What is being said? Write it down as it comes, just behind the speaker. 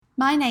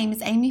My name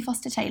is Amy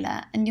Foster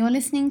Taylor, and you're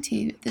listening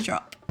to The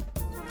Drop.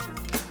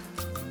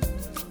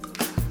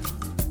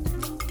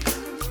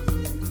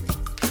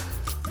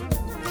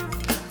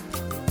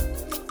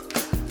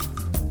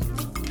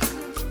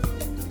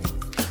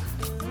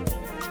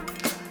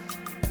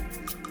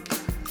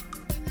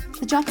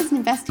 The Drop is an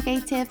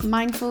investigative,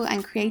 mindful,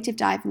 and creative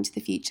dive into the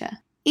future.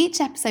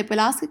 Each episode will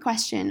ask a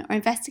question or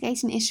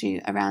investigate an issue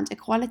around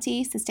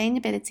equality,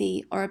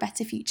 sustainability, or a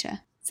better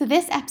future. So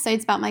this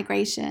episode's about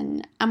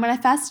migration, and when I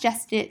first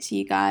suggested it to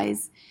you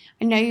guys,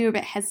 I know you were a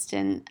bit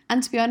hesitant,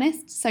 and to be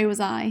honest, so was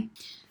I.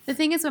 The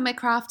thing is, when we're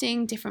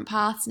crafting different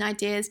paths and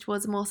ideas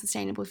towards a more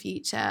sustainable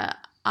future,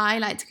 I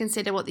like to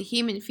consider what the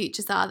human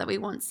futures are that we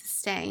want to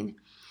sustain.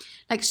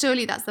 Like,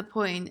 surely that's the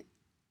point.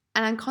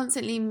 And I'm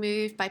constantly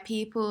moved by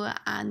people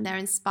and their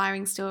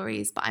inspiring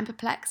stories, but I'm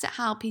perplexed at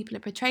how people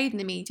are portrayed in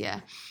the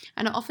media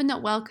and are often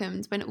not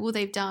welcomed when all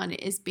they've done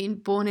is been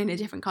born in a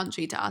different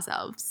country to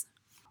ourselves.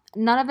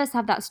 None of us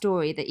have that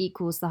story that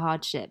equals the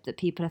hardship that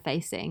people are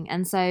facing,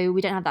 and so we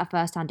don't have that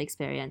first-hand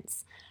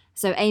experience.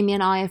 So Amy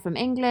and I are from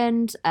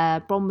England,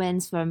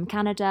 Bronwyn's from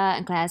Canada,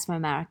 and Claire's from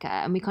America,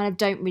 and we kind of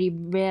don't really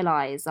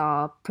realise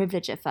our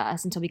privilege at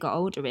first until we got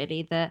older,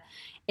 really, that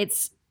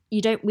we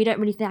don't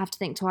really have to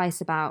think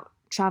twice about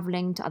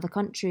travelling to other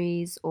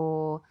countries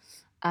or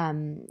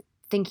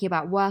thinking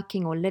about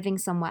working or living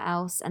somewhere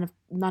else, and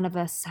none of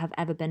us have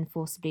ever been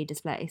forcibly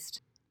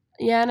displaced.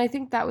 Yeah, and I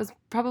think that was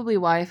probably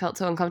why I felt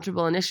so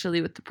uncomfortable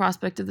initially with the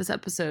prospect of this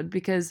episode,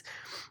 because,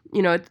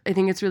 I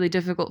think it's really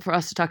difficult for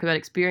us to talk about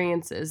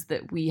experiences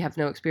that we have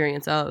no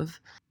experience of.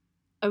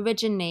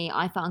 Originally,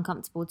 I felt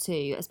uncomfortable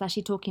too,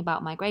 especially talking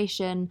about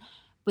migration,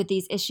 with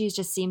these issues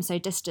just seem so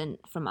distant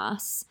from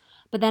us.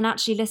 But then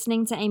actually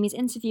listening to Amy's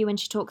interview when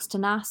she talks to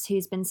Nas,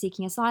 who's been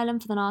seeking asylum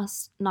for the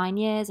last 9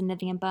 years and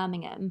living in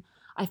Birmingham,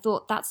 I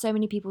thought that's so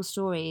many people's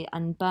story,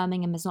 and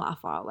Birmingham is not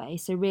that far away.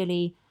 So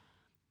really,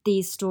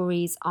 these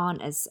stories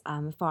aren't as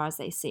far as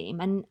they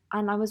seem. And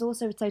I was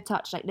also so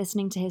touched, like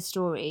listening to his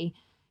story,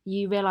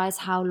 you realise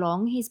how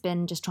long he's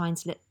been just trying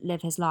to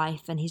live his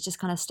life, and he's just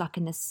kind of stuck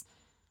in this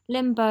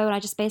limbo. And I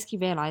just basically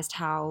realised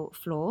how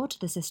flawed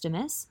the system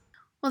is.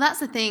 Well,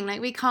 that's the thing,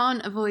 we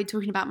can't avoid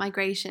talking about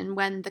migration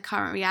when the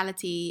current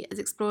reality, as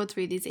explored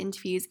through these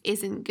interviews,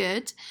 isn't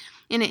good,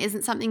 and it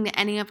isn't something that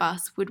any of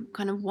us would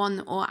kind of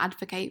want or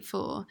advocate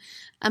for.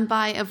 And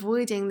by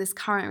avoiding this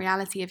current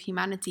reality of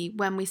humanity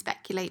when we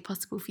speculate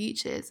possible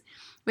futures,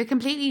 we're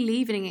completely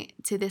leaving it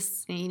to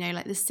this,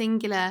 this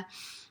singular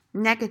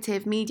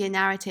negative media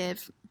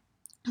narrative,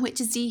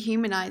 which is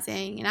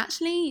dehumanizing, and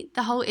actually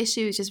the whole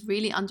issue is just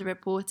really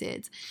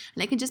underreported,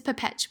 and it can just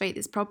perpetuate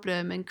this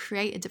problem and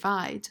create a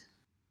divide.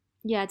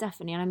 Yeah,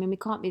 definitely. And we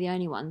can't be the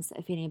only ones that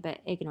are feeling a bit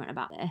ignorant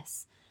about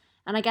this.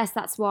 And I guess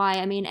that's why,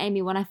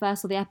 Amy, when I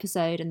first saw the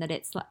episode and that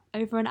it's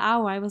over an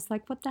hour, I was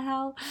like, what the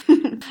hell?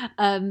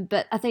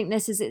 But I think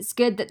it's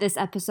good that this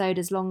episode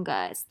is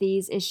longer.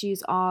 These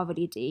issues are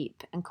really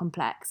deep and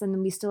complex.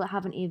 And we still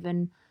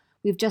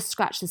we've just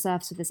scratched the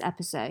surface of this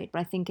episode, but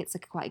I think it's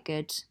quite a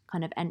good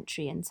kind of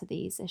entry into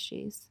these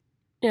issues.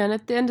 Yeah, and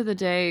at the end of the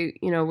day,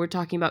 we're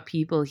talking about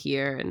people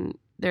here, and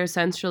they're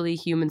essentially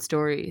human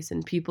stories,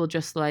 and people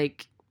just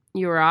like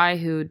you or I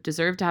who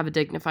deserve to have a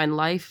dignified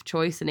life,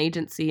 choice, and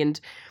agency.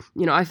 And,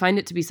 I find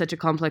it to be such a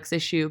complex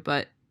issue,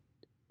 but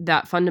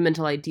that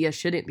fundamental idea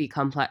shouldn't be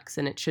complex,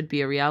 and it should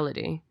be a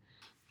reality.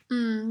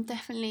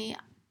 Definitely.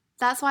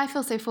 That's why I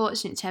feel so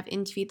fortunate to have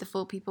interviewed the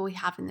 4 people we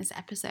have in this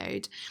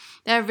episode.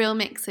 They're a real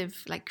mix of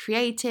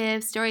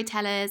creatives,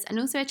 storytellers, and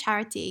also a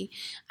charity.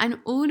 And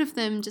all of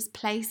them just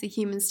place the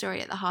human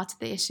story at the heart of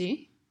the issue.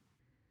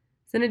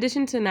 So in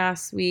addition to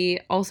Nas, we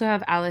also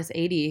have Alice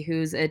Adie,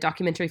 who's a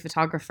documentary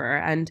photographer,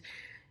 and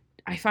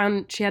I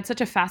found she had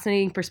such a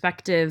fascinating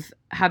perspective,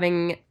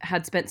 having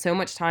had spent so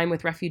much time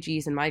with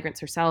refugees and migrants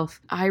herself.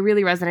 I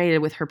really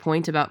resonated with her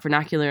point about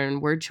vernacular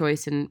and word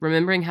choice, and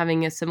remembering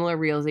having a similar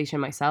realization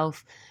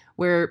myself,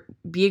 where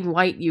being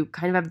white, you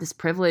kind of have this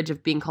privilege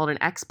of being called an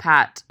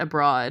expat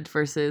abroad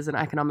versus an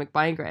economic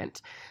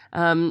migrant,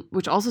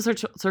 which also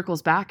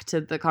circles back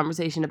to the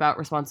conversation about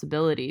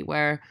responsibility,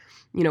 where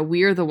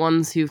we're the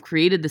ones who've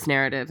created this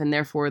narrative and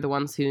therefore the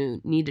ones who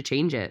need to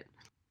change it.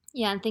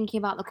 Yeah, and thinking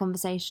about the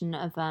conversation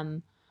of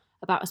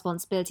about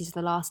responsibilities for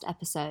the last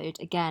episode,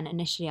 again,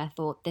 initially I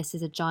thought this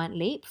is a giant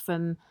leap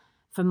from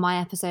my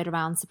episode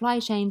around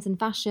supply chains and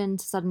fashion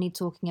to suddenly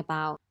talking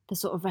about the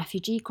sort of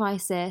refugee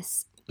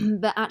crisis.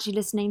 But actually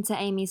listening to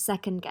Amy's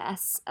second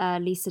guest,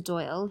 Lisa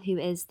Doyle, who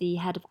is the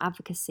head of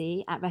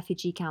advocacy at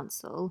Refugee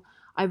Council,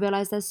 I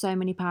realised there's so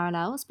many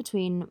parallels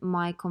between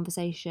my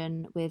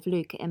conversation with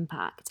Luke at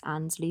Impact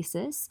and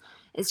Lisa's.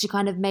 It's just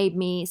kind of made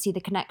me see the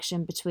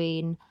connection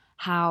between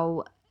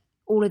how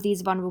all of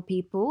these vulnerable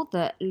people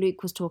that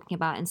Luke was talking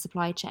about in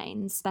supply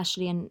chains,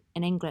 especially in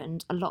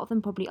England, a lot of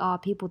them probably are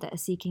people that are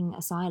seeking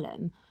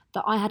asylum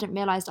that I hadn't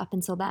realised up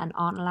until then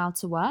aren't allowed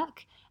to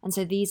work. And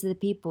so these are the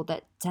people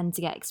that tend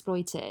to get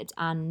exploited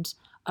and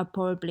are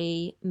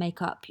probably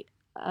make up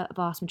a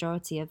vast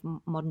majority of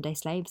modern day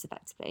slaves,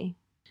 effectively.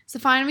 So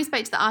finally we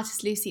spoke to the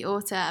artist Lucy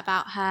Orta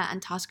about her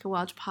Antarctica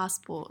World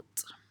Passport.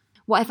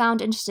 What I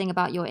found interesting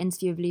about your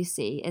interview of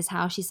Lucy is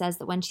how she says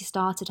that when she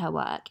started her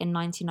work in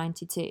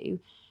 1992,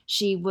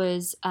 she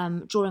was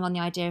drawing on the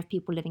idea of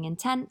people living in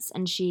tents,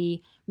 and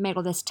she made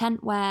all this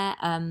tent wear,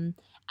 and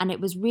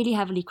it was really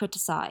heavily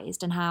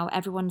criticised, and how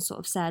everyone sort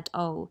of said,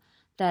 oh,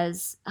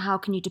 how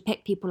can you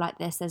depict people like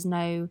this? There's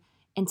no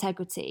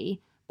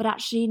integrity. But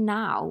actually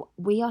now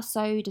we are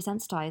so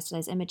desensitized to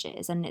those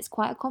images, and it's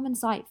quite a common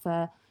sight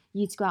for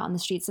you to go out on the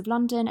streets of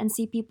London and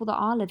see people that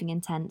are living in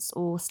tents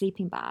or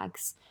sleeping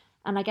bags.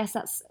 And I guess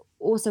that's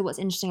also what's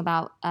interesting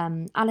about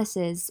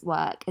Alice's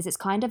work, is it's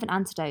kind of an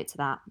antidote to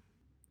that.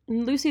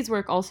 And Lucy's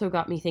work also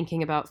got me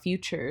thinking about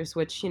futures,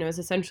 which, is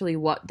essentially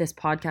what this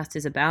podcast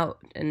is about.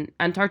 And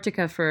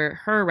Antarctica for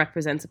her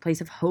represents a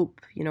place of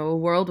hope, a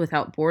world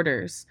without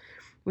borders,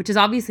 which is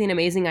obviously an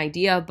amazing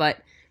idea,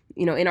 but,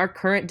 in our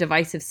current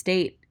divisive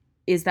state,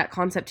 is that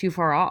concept too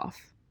far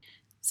off?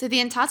 So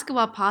the Antarctica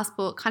World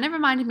Passport kind of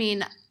reminded me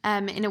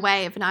in a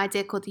way of an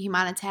idea called the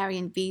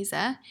humanitarian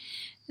visa.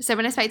 So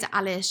when I spoke to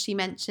Alice, she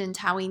mentioned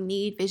how we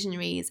need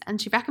visionaries,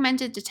 and she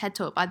recommended a TED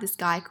Talk by this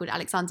guy called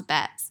Alexander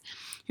Betts,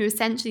 who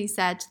essentially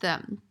said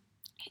that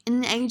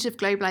in the age of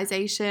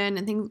globalization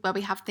and things where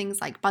we have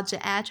things like budget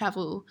air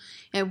travel,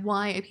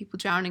 why are people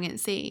drowning at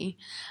sea?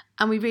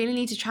 And we really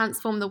need to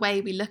transform the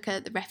way we look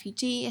at the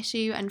refugee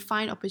issue and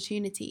find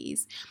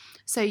opportunities.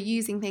 So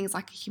using things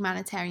like a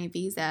humanitarian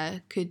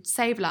visa could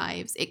save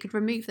lives. It could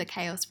remove the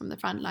chaos from the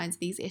front lines of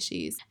these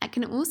issues. It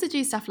can also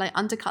do stuff like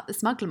undercut the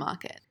smuggler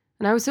market.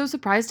 And I was so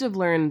surprised to have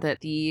learned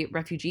that the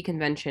Refugee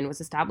Convention was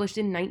established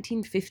in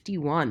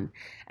 1951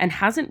 and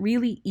hasn't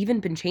really even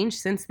been changed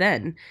since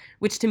then,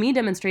 which to me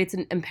demonstrates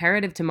an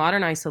imperative to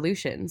modernize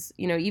solutions,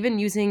 even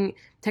using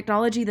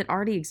technology that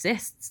already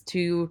exists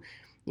to,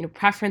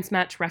 preference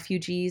match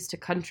refugees to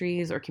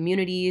countries or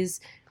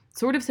communities,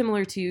 sort of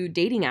similar to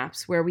dating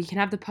apps where we can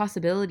have the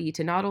possibility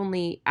to not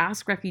only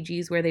ask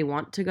refugees where they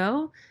want to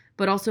go,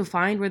 but also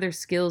find where their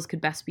skills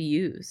could best be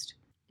used.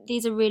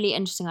 These are really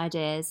interesting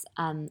ideas,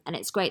 and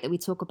it's great that we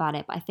talk about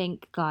it. But I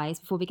think, guys,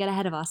 before we get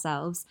ahead of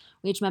ourselves,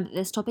 we need to remember that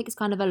this topic is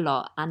kind of a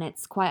lot and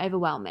it's quite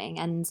overwhelming.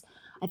 And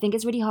I think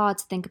it's really hard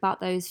to think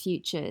about those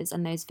futures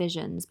and those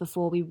visions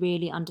before we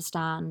really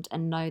understand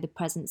and know the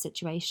present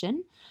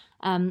situation.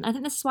 I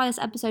think this is why this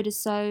episode is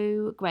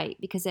so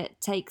great, because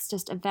it takes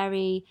just a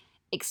very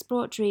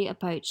exploratory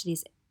approach to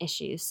these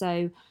issues.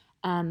 So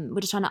we're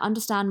just trying to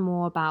understand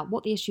more about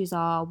what the issues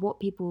are, what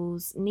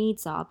people's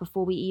needs are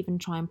before we even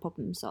try and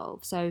problem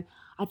solve. So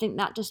I think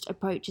that just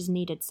approach is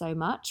needed so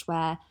much,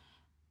 where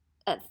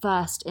at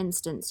first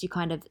instance you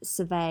kind of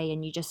survey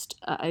and you just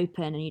are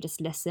open and you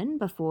just listen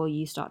before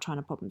you start trying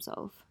to problem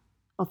solve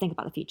or think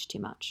about the future too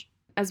much.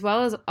 As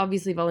well as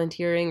obviously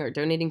volunteering or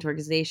donating to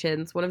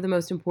organizations, one of the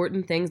most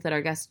important things that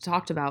our guests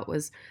talked about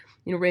was,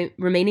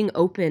 remaining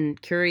open,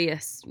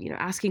 curious,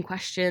 asking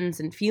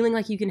questions and feeling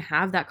like you can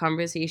have that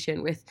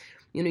conversation with,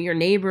 your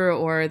neighbor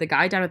or the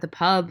guy down at the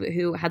pub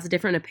who has a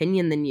different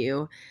opinion than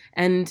you,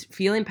 and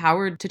feel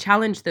empowered to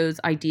challenge those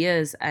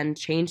ideas and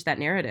change that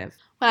narrative.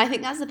 Well, I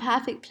think that's the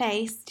perfect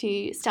place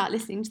to start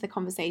listening to the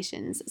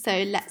conversations. So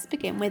let's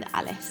begin with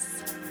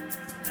Alice.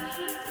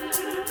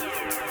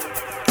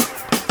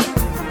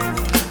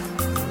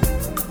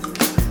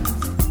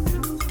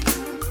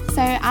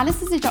 So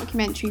Alice is a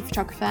documentary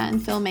photographer and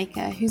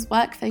filmmaker whose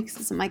work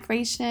focuses on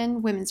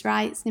migration, women's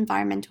rights, and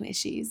environmental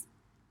issues.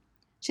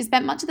 She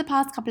spent much of the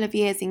past couple of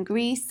years in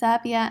Greece,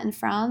 Serbia, and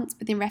France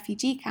within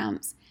refugee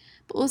camps,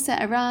 but also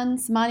Iran,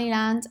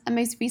 Somaliland, and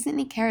most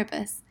recently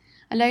Kiribati,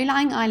 a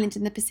low-lying island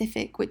in the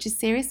Pacific which is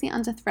seriously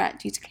under threat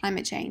due to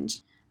climate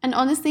change. And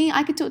honestly,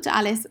 I could talk to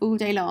Alice all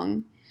day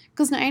long,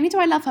 because not only do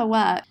I love her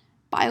work,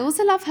 but I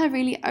also love her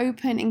really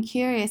open and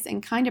curious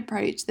and kind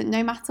approach that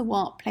no matter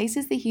what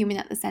places the human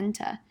at the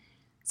centre.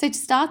 So to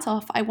start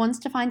off, I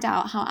wanted to find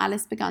out how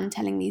Alice began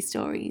telling these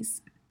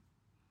stories.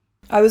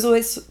 I was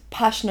always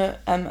passionate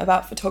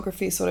about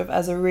photography, sort of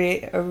as a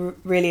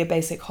really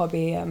basic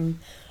hobby.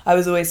 I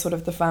was always sort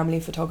of the family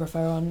photographer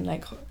on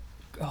like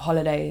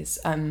holidays.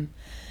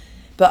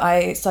 But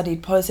I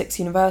studied politics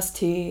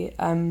university,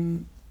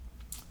 and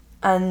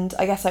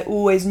I guess I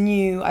always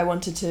knew I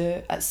wanted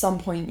to at some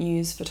point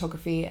use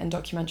photography and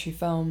documentary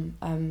film,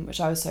 which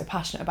I was so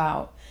passionate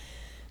about,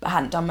 but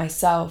hadn't done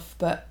myself.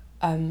 But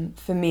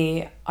for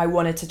me, I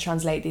wanted to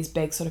translate these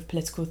big sort of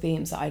political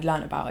themes that I'd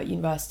learned about at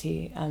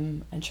university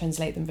and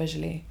translate them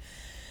visually.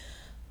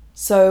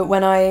 So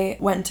when I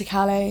went to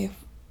Calais,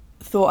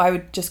 thought I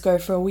would just go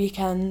for a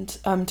weekend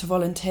to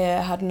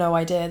volunteer, had no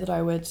idea that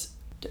I would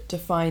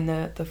define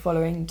the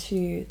following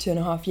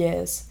 2.5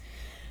 years.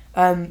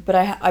 But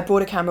I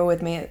brought a camera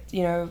with me,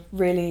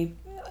 really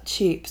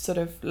cheap, sort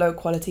of low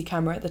quality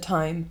camera at the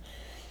time.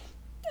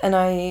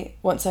 And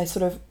once I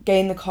sort of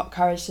gained the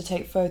courage to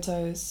take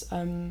photos,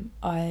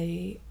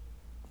 I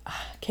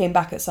came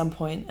back at some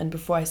point, and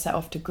before I set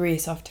off to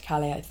Greece after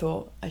Calais, I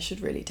thought I should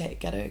really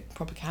get a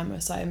proper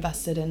camera. So I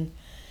invested in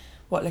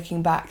what,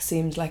 looking back,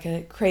 seemed like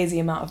a crazy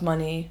amount of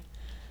money.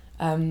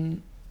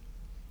 It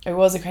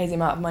was a crazy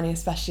amount of money,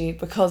 especially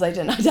because I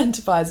didn't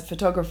identify as a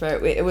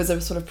photographer. It was a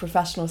sort of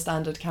professional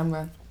standard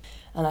camera.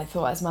 And I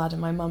thought I was mad,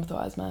 and my mum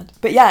thought I was mad.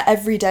 But yeah,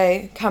 every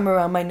day, camera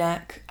around my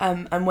neck.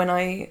 And when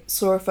I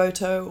saw a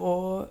photo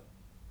or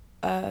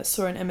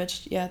saw an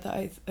image, that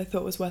I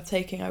thought was worth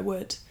taking, I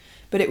would.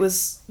 But it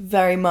was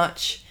very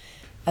much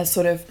a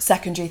sort of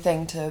secondary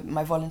thing to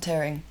my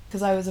volunteering.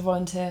 Because I was a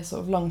volunteer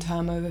sort of long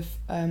term over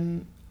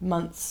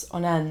months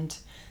on end,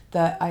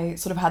 that I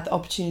sort of had the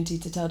opportunity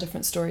to tell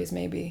different stories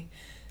maybe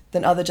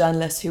than other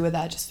journalists who were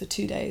there just for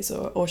 2 days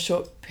or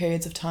short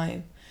periods of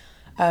time.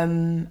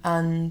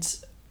 And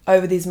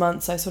over these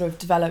months, I sort of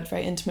developed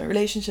very intimate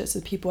relationships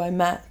with people I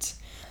met,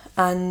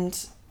 and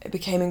it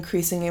became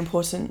increasingly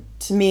important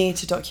to me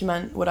to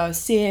document what I was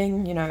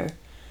seeing,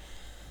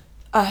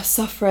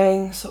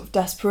 suffering, sort of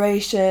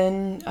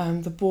desperation,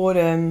 the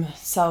boredom,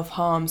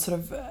 self-harm, sort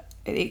of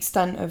the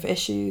extent of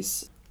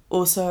issues,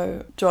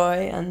 also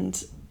joy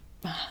and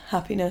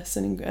happiness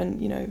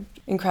and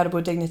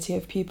incredible dignity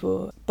of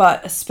people,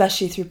 but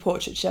especially through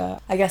portraiture.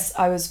 I guess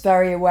I was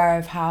very aware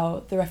of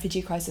how the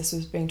refugee crisis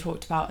was being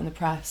talked about in the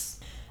press.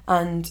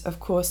 And of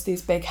course,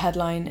 these big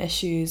headline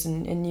issues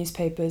in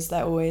newspapers,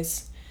 they're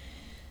always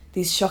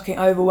these shocking,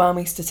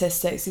 overwhelming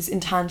statistics, these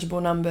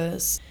intangible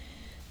numbers.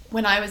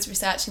 When I was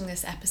researching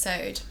this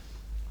episode,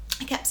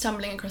 I kept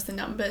stumbling across the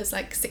numbers,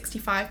 like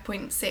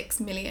 65.6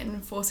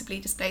 million forcibly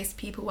displaced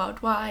people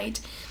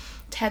worldwide,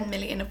 10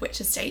 million of which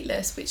are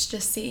stateless, which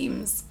just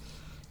seems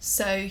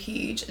so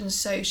huge and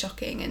so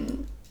shocking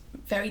and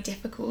very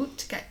difficult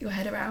to get your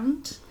head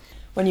around.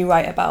 When you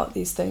write about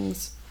these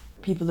things,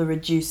 people are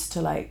reduced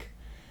to like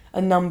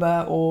a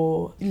number,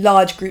 or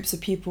large groups of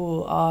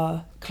people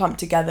are clumped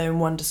together in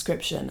one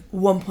description.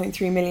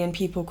 1.3 million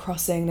people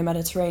crossing the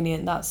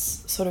Mediterranean, that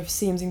sort of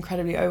seems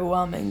incredibly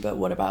overwhelming, but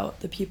what about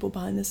the people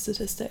behind the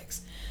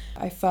statistics?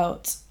 I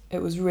felt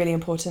it was really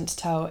important to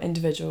tell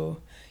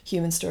individual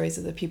human stories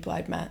of the people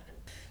I'd met.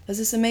 There's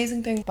this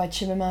amazing thing by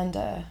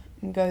Chimamanda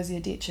Ngozi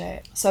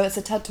Adichie. So it's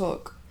a TED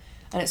Talk,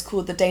 and it's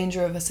called The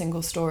Danger of a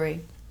Single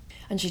Story.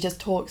 And she just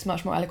talks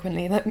much more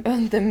eloquently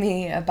than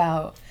me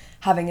about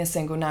having a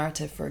single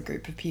narrative for a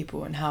group of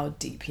people and how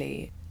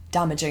deeply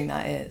damaging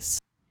that is.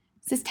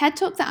 So this TED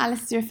Talk that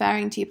Alice is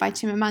referring to by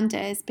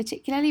Chimamanda is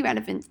particularly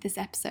relevant to this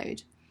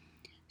episode.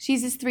 She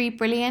uses 3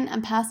 brilliant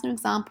and personal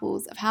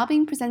examples of how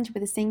being presented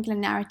with a singular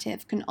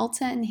narrative can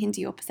alter and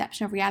hinder your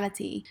perception of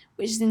reality,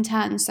 which is in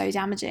turn so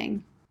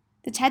damaging.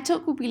 The TED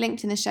Talk will be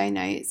linked in the show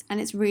notes, and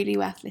it's really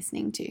worth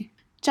listening to.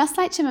 Just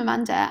like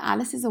Chimamanda,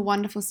 Alice is a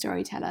wonderful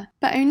storyteller,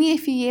 but only a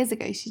few years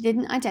ago she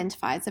didn't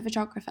identify as a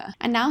photographer,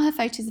 and now her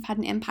photos have had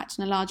an impact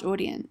on a large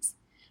audience.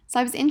 So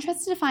I was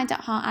interested to find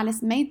out how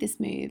Alice made this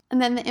move,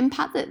 and then the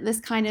impact that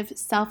this kind of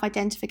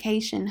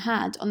self-identification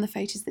had on the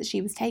photos that she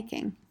was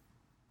taking.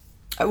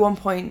 At one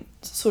point,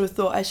 sort of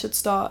thought I should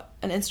start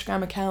an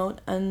Instagram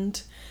account,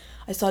 and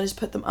I started to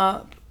put them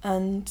up,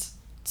 and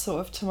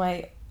sort of to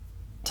my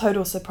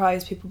total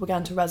surprise, people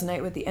began to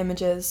resonate with the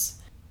images,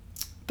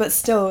 but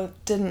still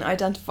didn't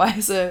identify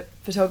as a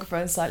photographer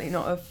and certainly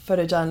not a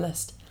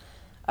photojournalist.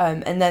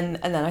 And then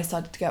I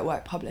started to get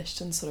work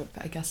published, and sort of,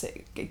 I guess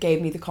it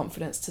gave me the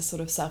confidence to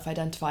sort of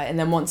self-identify. And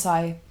then once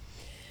I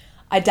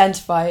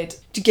identified,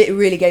 it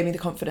really gave me the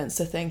confidence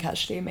to think,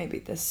 actually, maybe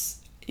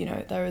this,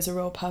 there is a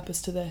real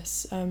purpose to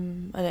this.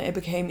 And it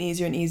became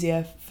easier and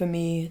easier for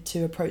me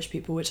to approach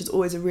people, which is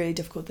always a really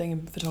difficult thing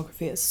in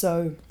photography. It's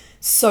so,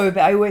 but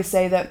I always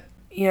say that,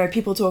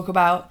 people talk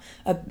about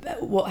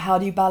how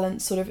do you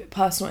balance sort of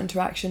personal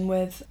interaction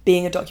with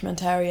being a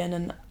documentarian,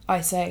 and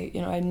I say,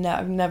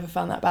 I've never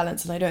found that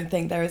balance, and I don't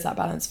think there is that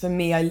balance. For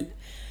me,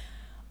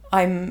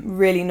 I'm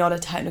really not a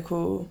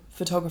technical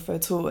photographer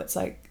at all. It's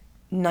like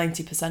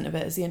 90% of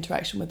it is the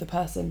interaction with the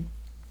person,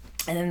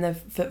 and then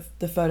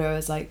the photo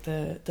is like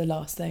the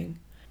last thing.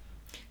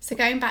 So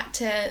going back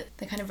to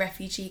the kind of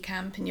refugee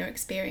camp and your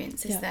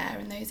experiences there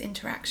and those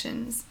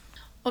interactions,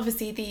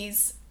 obviously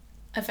these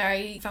are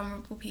very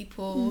vulnerable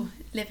people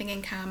living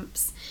in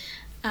camps,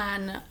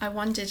 and I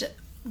wondered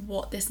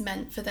what this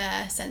meant for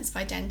their sense of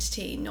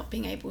identity, not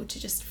being able to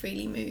just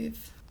freely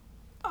move.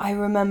 I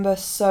remember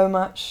so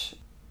much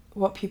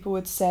what people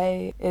would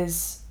say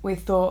is, we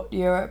thought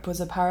Europe was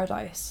a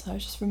paradise. I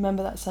just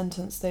remember that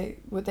sentence. They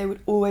would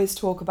always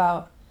talk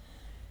about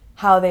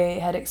how they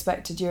had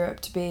expected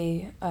Europe to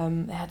be.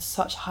 They had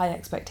such high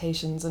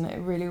expectations, and it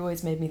really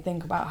always made me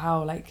think about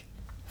how like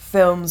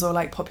films or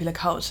like popular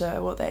culture,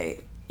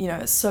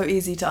 it's so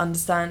easy to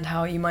understand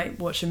how you might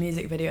watch a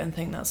music video and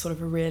think that's sort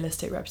of a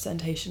realistic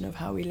representation of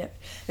how we live.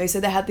 So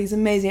they had these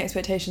amazing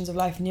expectations of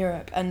life in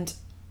Europe, and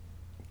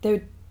they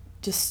were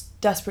just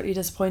desperately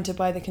disappointed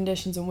by the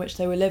conditions in which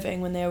they were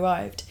living when they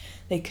arrived.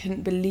 They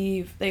couldn't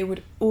believe, they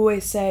would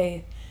always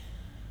say,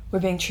 we're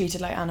being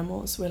treated like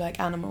animals, we're like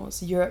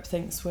animals, Europe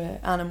thinks we're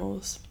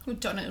animals. Well,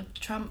 Donald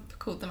Trump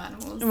called them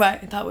animals.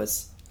 Right, that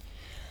was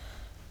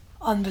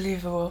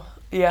unbelievable.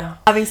 Yeah.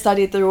 Having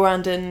studied the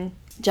Rwandan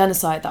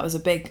genocide, that was a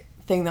big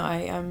thing that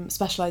I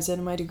specialised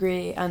in my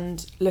degree,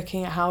 and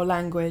looking at how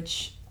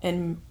language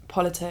in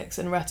politics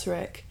and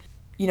rhetoric,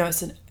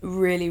 it's a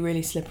really,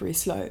 really slippery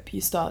slope.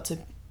 You start to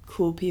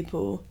call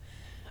people,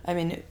 I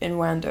mean, in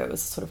Rwanda it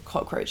was sort of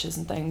cockroaches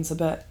and things,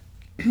 but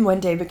when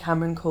David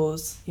Cameron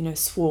calls,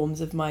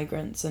 swarms of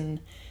migrants and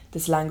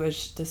this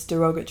language, this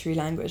derogatory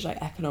language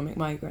like economic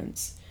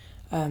migrants,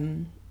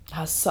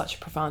 has such a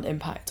profound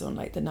impact on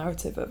like the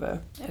narrative of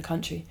a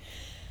country.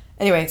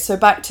 Anyway, so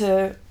back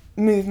to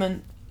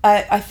movement.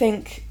 I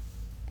think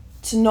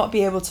to not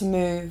be able to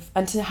move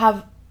and to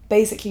have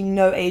basically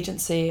no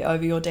agency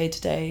over your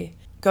day-to-day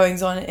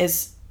goings on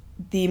is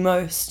the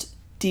most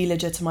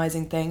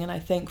delegitimizing thing, and I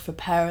think for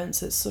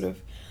parents it's sort of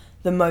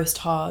the most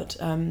hard.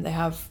 They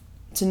have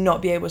to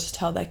not be able to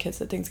tell their kids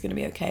that things are going to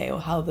be okay, or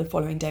how the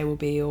following day will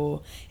be,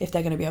 or if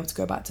they're going to be able to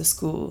go back to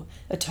school.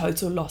 A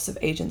total loss of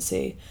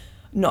agency,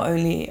 not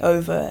only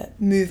over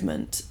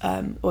movement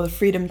or the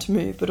freedom to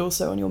move, but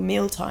also on your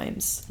meal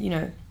times.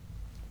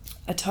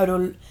 A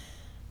total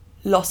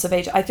loss of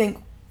age. I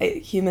think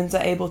humans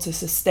are able to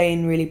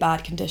sustain really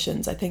bad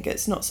conditions. I think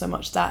it's not so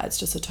much that, it's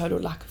just a total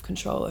lack of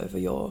control over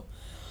your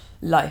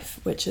life,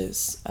 which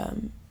is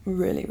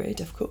really, really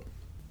difficult.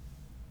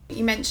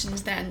 You mentioned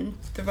then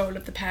the role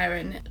of the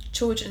parent.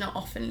 Children are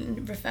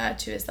often referred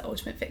to as the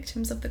ultimate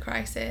victims of the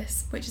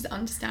crisis, which is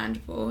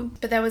understandable.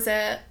 But there was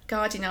a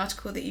Guardian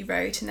article that you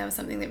wrote, and there was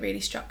something that really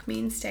struck me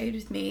and stayed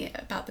with me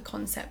about the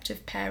concept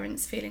of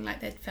parents feeling like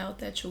they'd failed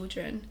their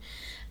children.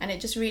 And it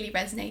just really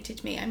resonated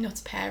with me. I'm not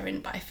a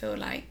parent, but I feel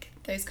like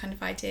those kind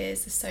of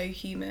ideas are so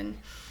human.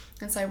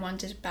 And so I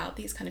wondered about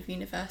these kind of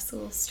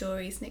universal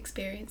stories and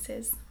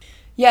experiences.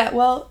 Yeah,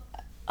 well,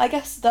 I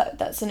guess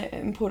that's an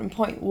important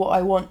point. What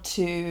I want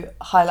to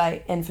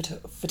highlight in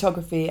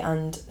photography,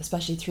 and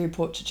especially through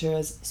portraiture,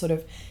 is sort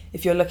of,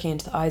 if you're looking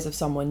into the eyes of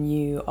someone,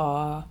 you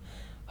are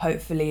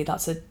hopefully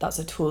that's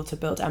a tool to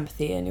build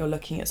empathy, and you're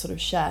looking at sort of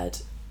shared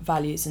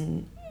values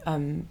and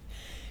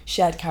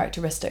shared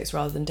characteristics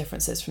rather than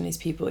differences from these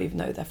people, even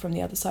though they're from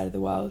the other side of the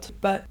world.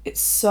 But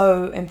it's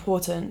so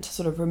important to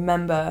sort of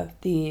remember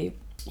the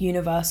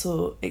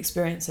universal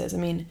experiences. I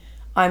mean,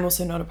 I'm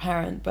also not a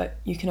parent, but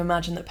you can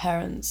imagine that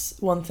parents,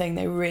 one thing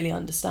they really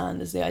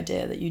understand is the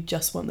idea that you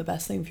just want the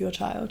best thing for your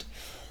child.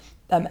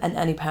 And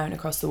any parent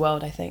across the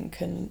world, I think,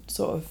 can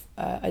sort of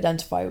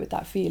identify with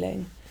that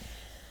feeling.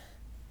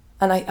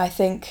 And I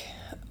think,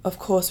 of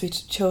course,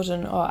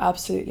 children are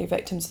absolutely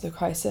victims of the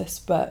crisis,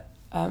 but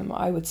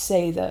I would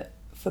say that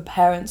for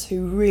parents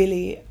who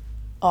really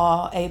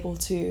are able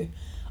to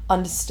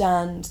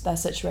understand their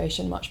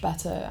situation much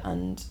better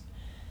and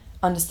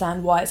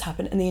understand why it's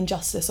happened and the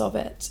injustice of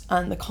it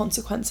and the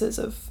consequences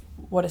of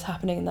what is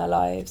happening in their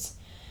lives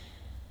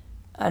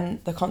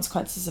and the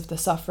consequences of the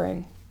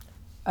suffering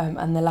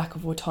and the lack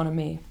of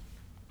autonomy,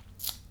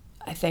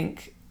 I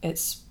think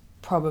it's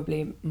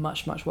probably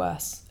much, much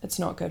worse. It's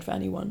not good for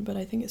anyone, but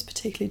I think it's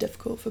particularly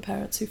difficult for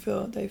parents who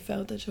feel they've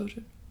failed their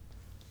children.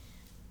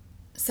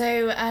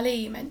 So earlier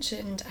you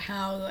mentioned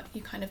how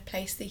you kind of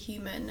place the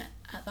human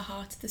at the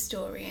heart of the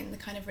story and the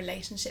kind of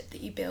relationship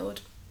that you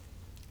build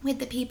with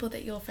the people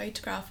that you're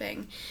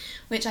photographing,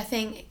 which I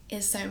think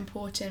is so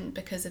important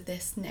because of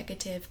this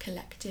negative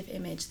collective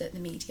image that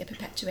the media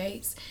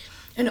perpetuates.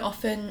 And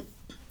often,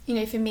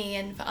 for me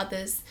and for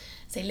others,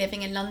 say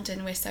living in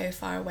London, we're so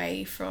far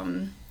away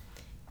from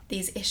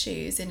these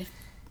issues, and if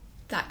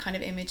that kind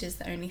of image is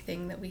the only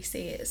thing that we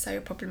see, it's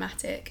so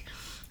problematic.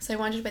 So I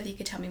wondered whether you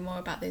could tell me more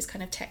about those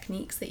kind of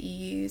techniques that you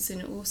use,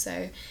 and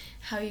also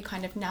how you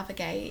kind of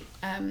navigate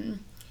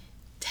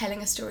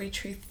telling a story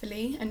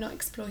truthfully and not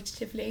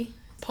exploitatively.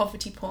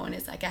 Poverty porn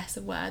is, I guess,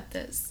 a word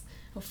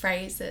or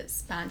phrase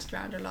that's bandied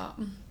around a lot.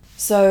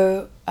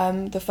 So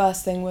the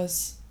first thing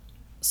was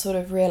sort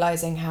of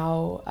realising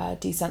how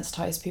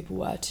desensitised people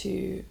were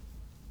to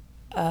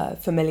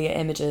familiar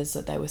images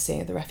that they were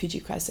seeing of the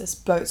refugee crisis,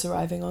 boats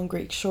arriving on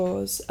Greek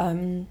shores,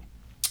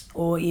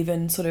 or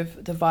even sort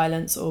of the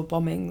violence or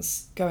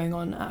bombings going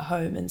on at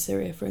home in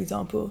Syria, for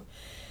example.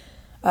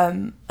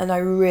 And I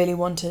really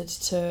wanted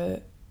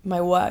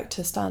my work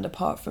to stand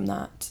apart from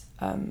that,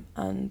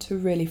 and to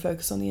really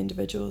focus on the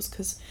individuals,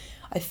 because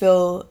I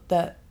feel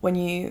that when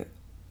you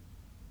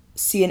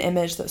see an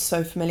image that's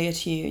so familiar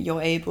to you,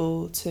 you're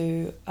able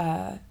to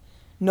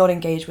not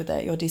engage with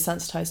it. You're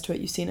desensitized to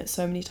it. You've seen it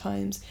so many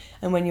times.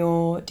 And when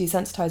you're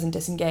desensitized and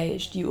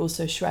disengaged, you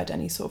also shred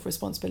any sort of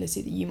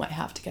responsibility that you might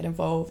have to get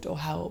involved or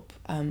help,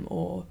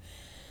 or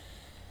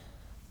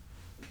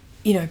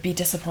be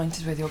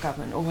disappointed with your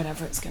government or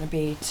whatever it's going to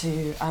be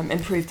to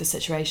improve the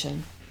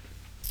situation.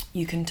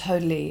 You can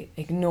totally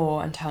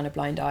ignore and turn a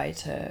blind eye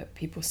to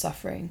people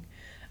suffering.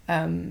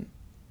 So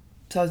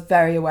I was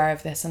very aware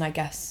of this, and I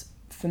guess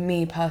for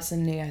me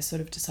personally, I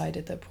sort of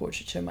decided that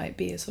portraiture might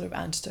be a sort of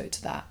antidote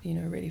to that,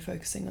 really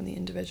focusing on the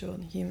individual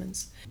and the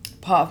humans.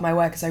 Part of my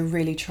work is I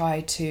really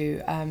try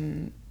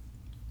to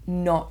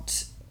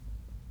not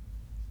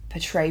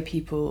portray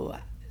people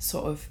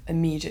sort of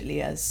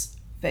immediately as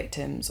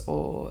victims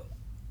or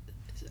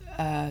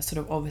sort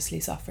of obviously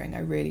suffering. I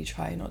really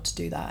try not to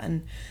do that,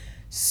 and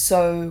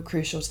so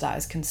crucial to that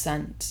is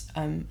consent,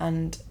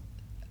 and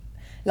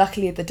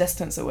luckily the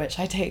distance at which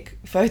I take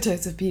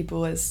photos of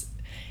people is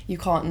you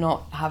can't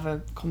not have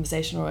a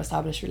conversation or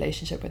establish a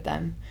relationship with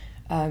them,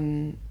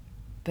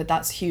 but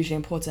that's hugely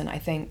important. I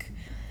think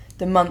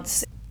the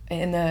months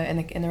in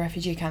the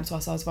refugee camps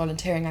whilst I was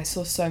volunteering, I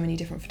saw so many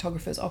different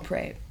photographers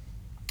operate,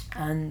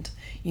 and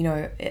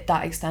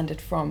that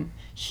extended from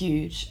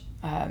huge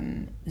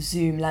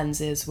zoom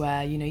lenses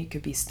where you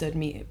could be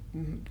stood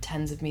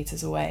tens of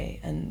meters away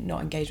and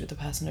not engage with the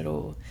person at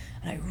all,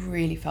 and I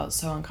really felt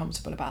so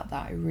uncomfortable about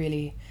that. I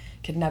really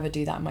could never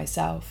do that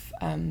myself.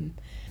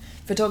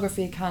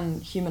 Photography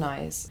can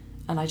humanize,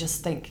 and I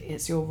just think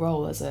it's your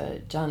role as a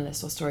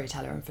journalist or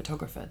storyteller and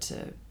photographer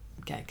to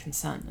get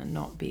consent and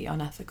not be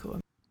unethical.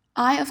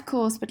 I, of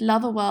course, would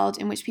love a world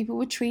in which people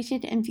were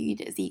treated and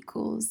viewed as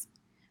equals,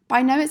 but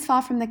I know it's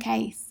far from the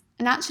case.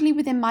 And actually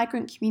within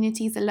migrant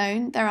communities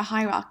alone, there are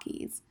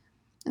hierarchies.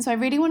 And so I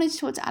really wanted to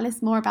talk to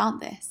Alice more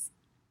about this.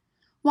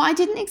 What I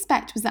didn't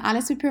expect was that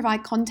Alice would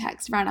provide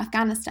context around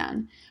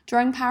Afghanistan,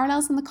 drawing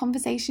parallels on the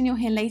conversation you'll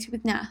hear later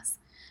with Nas,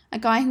 a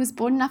guy who was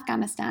born in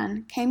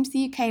Afghanistan, came to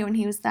the UK when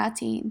he was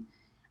 13,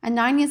 and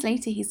 9 years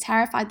later he's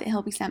terrified that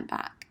he'll be sent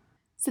back.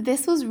 So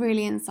this was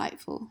really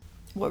insightful.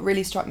 What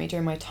really struck me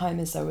during my time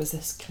is there was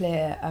this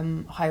clear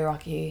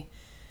hierarchy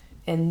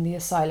in the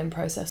asylum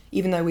process.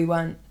 Even though we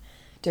weren't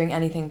doing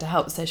anything to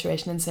help the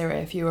situation in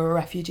Syria, if you were a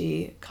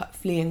refugee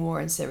fleeing war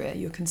in Syria,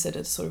 you were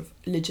considered sort of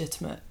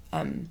legitimate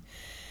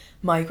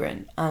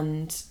migrant.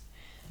 And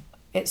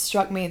it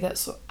struck me that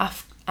sort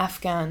of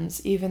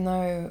Afghans, even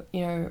though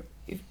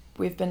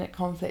we've been at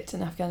conflict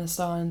in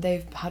Afghanistan,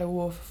 they've had a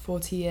war for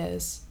 40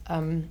 years.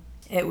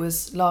 It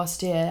was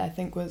last year, I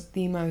think, was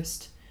the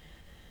most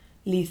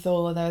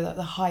lethal, although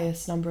the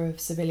highest number of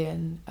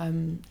civilian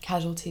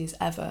casualties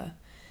ever,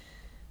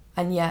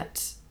 and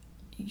yet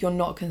you're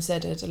not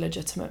considered a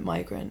legitimate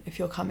migrant if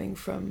you're coming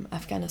from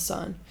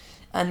Afghanistan.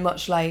 And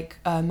much like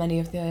many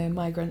of the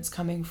migrants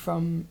coming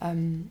from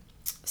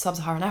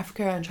sub-Saharan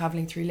Africa and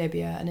travelling through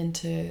Libya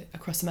and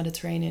across the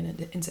Mediterranean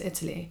and into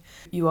Italy,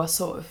 you are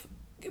sort of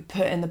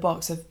put in the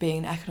box of being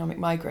an economic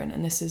migrant,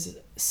 and this is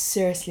a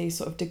seriously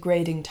sort of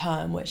degrading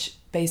term which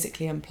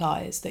basically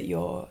implies that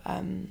you're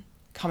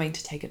coming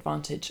to take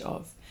advantage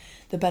of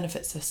the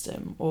benefit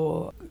system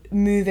or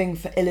moving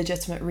for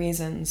illegitimate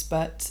reasons.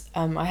 But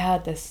I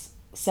had this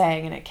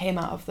saying, and it came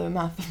out of the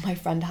mouth of my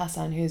friend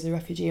Hassan, who's a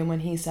refugee, and when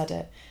he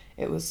said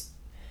it was,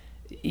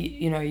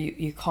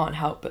 you can't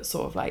help but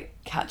sort of like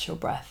catch your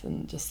breath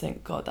and just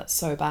think, God, that's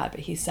so bad.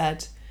 But he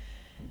said,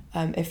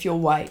 if you're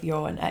white,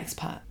 you're an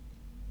expat.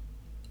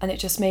 And it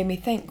just made me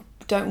think,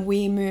 don't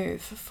we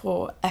move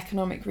for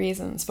economic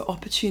reasons, for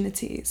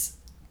opportunities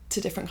to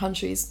different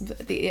countries?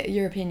 The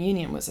European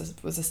Union was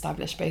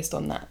established based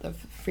on that, of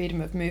freedom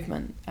of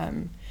movement.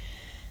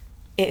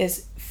 It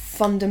is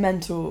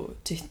fundamental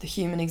to the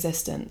human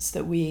existence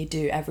that we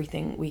do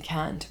everything we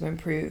can to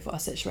improve our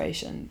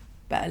situation,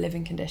 better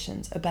living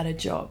conditions, a better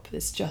job.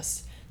 It's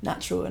just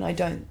natural, and I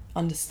don't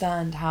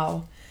understand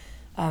how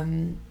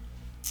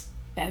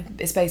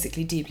it's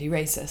basically deeply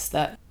racist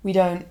that we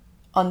don't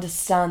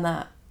understand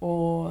that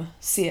or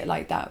see it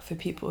like that for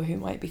people who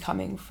might be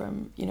coming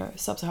from,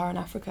 sub-Saharan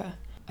Africa.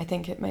 I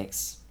think it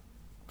makes,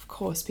 of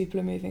course, people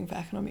are moving for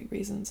economic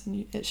reasons,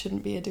 and it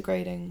shouldn't be a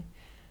degrading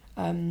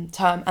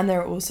term. And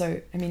there are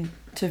also,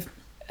 to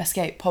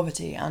escape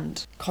poverty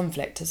and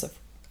conflict is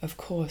of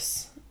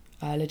course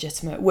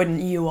legitimate.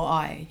 Wouldn't you or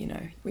I,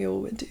 we all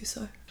would do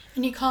so.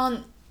 And you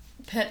can't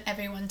put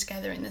everyone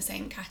together in the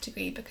same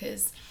category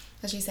because,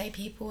 as you say,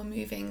 people are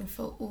moving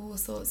for all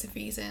sorts of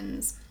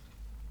reasons.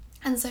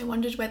 And so I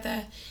wondered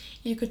whether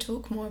you could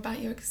talk more about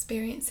your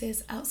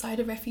experiences outside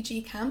of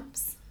refugee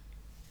camps.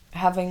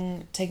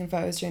 Having taken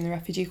photos during the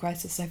refugee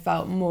crisis, I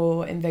felt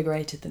more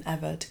invigorated than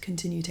ever to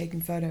continue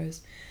taking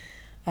photos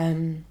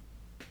and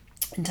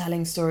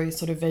telling stories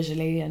sort of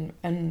visually.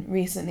 And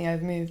recently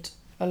I've moved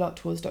a lot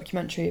towards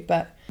documentary,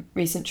 but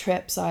recent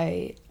trips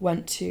I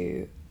went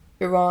to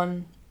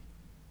Iran,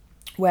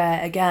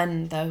 where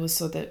again there was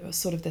sort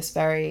of this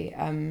very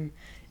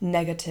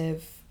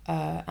negative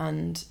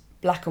and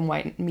black and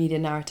white media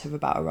narrative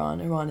about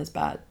Iran. Iran is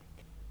bad.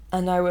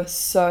 And I was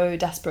so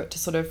desperate to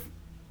sort of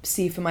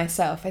see for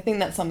myself. I think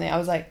that's something I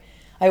was like,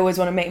 I always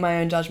want to make my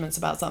own judgments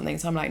about something,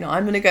 so I'm like, no,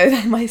 I'm going to go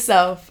there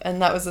myself.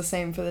 And that was the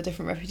same for the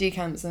different refugee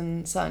camps,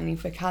 and certainly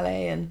for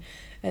Calais, and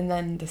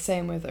then the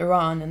same with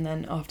Iran, and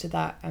then after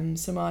that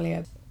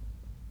Somalia.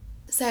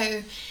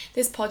 So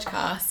this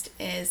podcast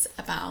is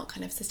about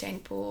kind of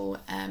sustainable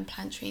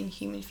planetary and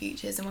human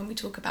futures, and when we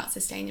talk about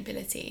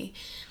sustainability,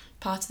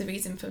 part of the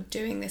reason for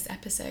doing this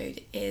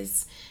episode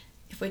is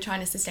if we're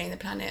trying to sustain the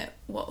planet,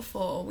 what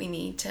for, we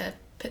need to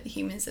put the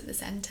humans at the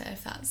centre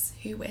if that's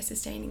who we're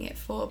sustaining it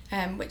for,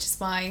 which is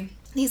why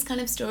these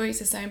kind of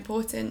stories are so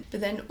important. But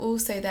then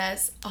also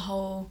there's a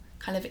whole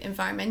kind of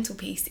environmental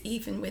piece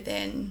even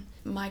within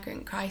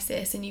migrant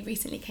crisis, and you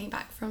recently came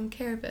back from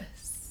Kiribati.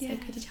 Yeah.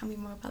 So could you tell me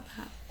more about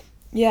that?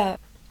 Yeah,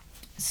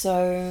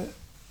 so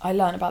I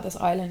learned about this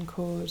island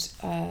called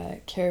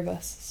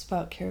Kiribati,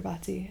 spelled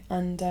Kiribati,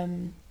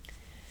 and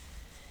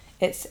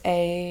it's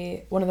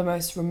one of the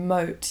most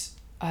remote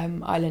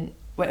island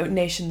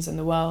nations in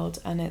the world,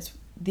 and it's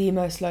the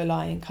most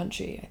low-lying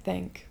country, I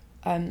think.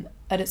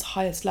 At its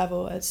highest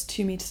level, it's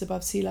 2 meters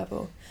above sea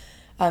level.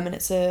 And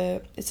it's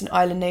an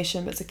island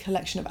nation, but it's a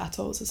collection of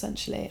atolls,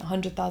 essentially.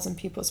 100,000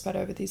 people spread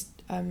over these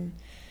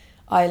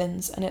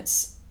islands, and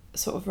it's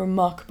sort of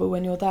remarkable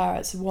when you're there.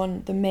 It's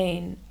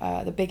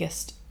the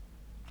biggest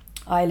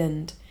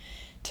island,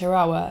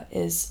 Tarawa,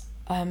 is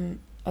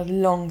a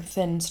long,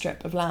 thin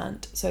strip of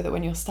land, so that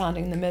when you're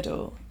standing in the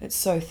middle, it's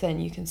so thin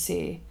you can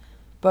see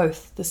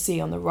both the sea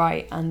on the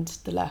right and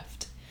the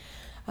left.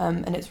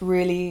 And it's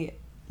really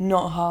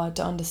not hard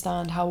to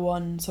understand how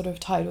one sort of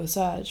tidal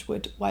surge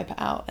would wipe it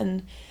out.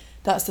 And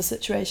that's the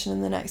situation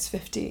in the next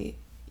 50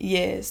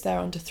 years. They're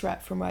under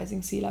threat from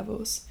rising sea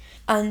levels.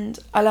 And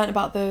I learned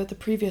about the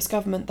previous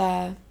government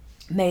there,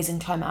 amazing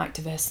climate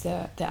activist,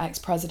 the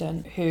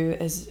ex-president, who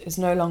is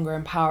no longer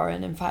in power.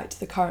 And in fact,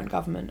 the current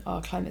government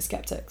are climate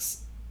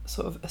skeptics,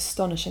 sort of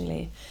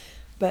astonishingly.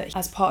 But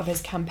as part of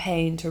his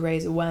campaign to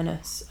raise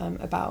awareness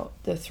about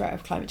the threat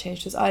of climate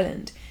change to his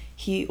island,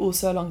 he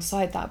also,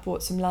 alongside that,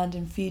 bought some land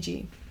in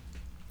Fiji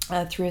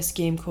through a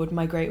scheme called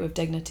Migrate with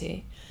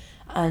Dignity.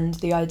 And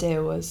the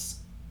idea was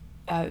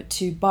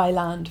to buy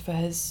land for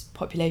his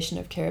population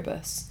of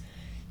Kiribati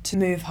to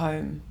move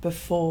home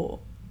before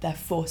they're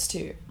forced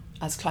to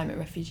as climate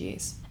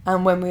refugees.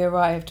 And when we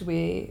arrived,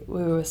 we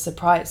were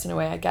surprised in a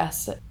way, I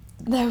guess, that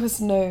there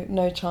was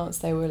no chance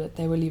they were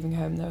leaving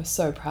home. They were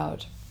so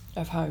proud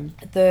of home.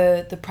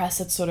 The press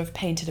had sort of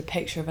painted a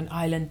picture of an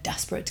island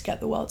desperate to get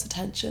the world's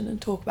attention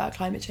and talk about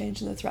climate change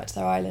and the threat to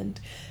their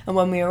island. And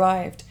when we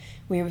arrived,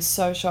 we were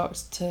so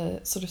shocked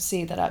to sort of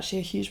see that actually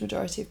a huge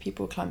majority of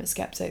people were climate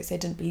skeptics. They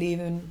didn't believe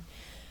in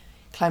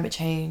climate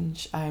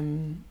change,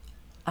 and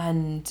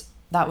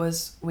that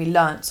was, we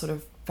learnt, sort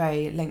of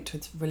very linked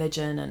with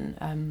religion,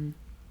 and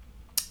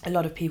a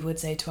lot of people would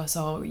say to us,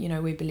 oh,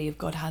 we believe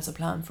God has a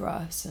plan for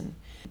us, and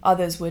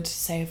others would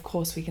say, of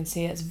course we can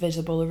see it's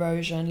visible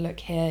erosion, look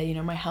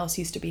here, my house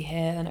used to be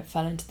here and it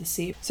fell into the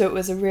sea. So it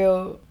was a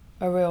real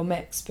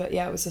mix, but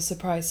yeah, it was a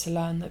surprise to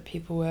learn that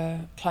people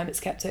were climate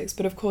skeptics.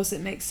 But of course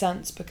it makes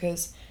sense,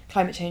 because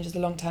climate change is a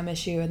long-term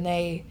issue, and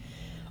they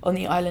on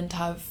the island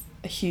have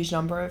a huge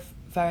number of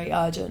very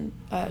urgent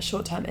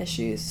short-term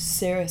issues: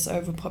 serious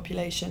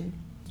overpopulation,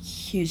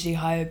 hugely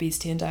high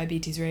obesity and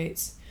diabetes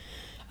rates.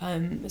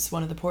 It's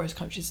one of the poorest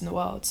countries in the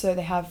world, so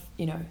they have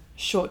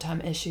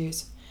short-term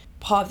issues.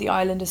 Part of the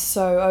island is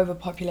so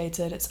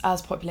overpopulated, it's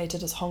as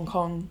populated as Hong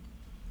Kong,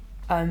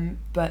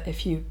 but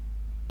if you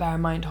bear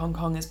in mind, Hong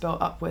Kong is built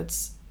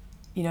upwards,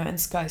 in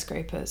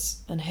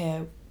skyscrapers, and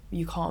here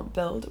you can't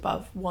build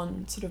above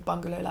one sort of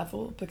bungalow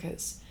level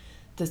because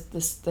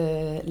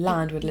the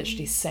land would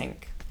literally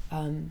sink.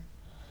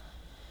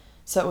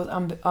 So it was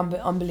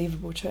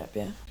unbelievable trip,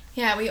 yeah.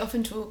 Yeah, we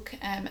often talk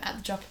at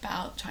the Drop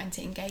about trying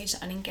to engage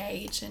the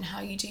unengaged and how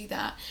you do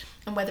that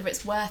and whether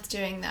it's worth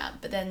doing that.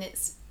 But then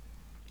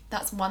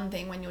that's one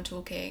thing when you're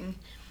talking,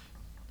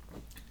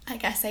 I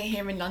guess, say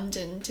here in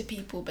London to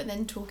people, but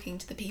then talking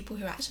to the people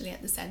who are actually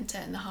at the centre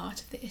and the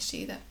heart of the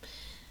issue, that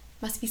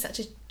must be such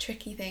a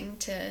tricky thing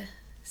to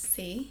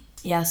see.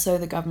 Yeah, so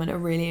the government are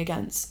really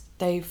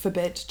they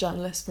forbid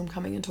journalists from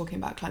coming and talking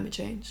about climate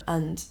change.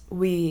 And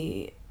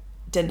we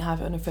didn't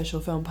have an official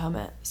film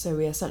permit, so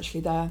we're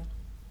essentially there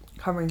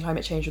covering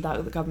climate change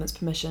without the government's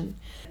permission.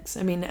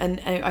 I mean, and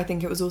I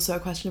think it was also a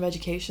question of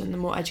education. The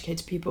more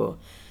educated people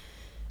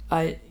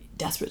are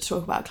desperate to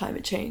talk about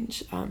climate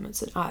change,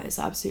 it's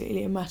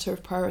absolutely a matter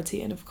of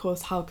priority. And of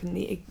course, how can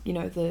the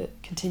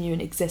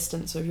continuing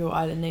existence of your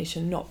island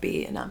nation not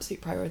be an absolute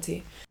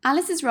priority?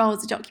 Alice's role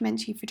as a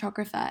documentary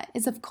photographer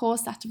is of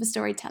course that of a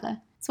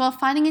storyteller. So while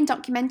finding and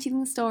documenting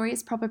the story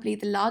is probably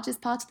the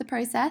largest part of the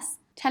process,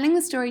 telling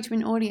the story to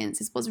an audience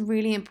is what's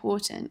really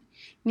important,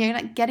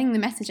 like getting the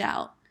message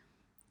out.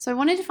 So I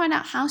wanted to find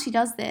out how she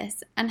does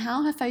this and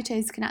how her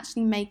photos can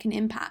actually make an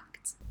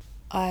impact.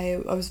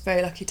 I was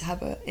very lucky to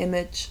have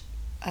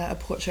a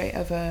portrait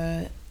of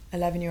a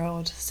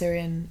 11-year-old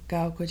Syrian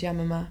girl called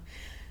Yamama,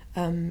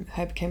 who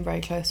I became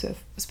very close with.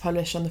 It was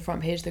published on the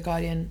front page of The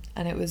Guardian,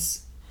 and it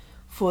was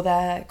for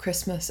their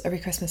Christmas. Every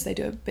Christmas they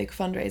do a big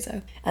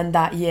fundraiser, and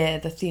that year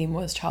the theme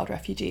was child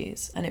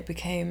refugees, and it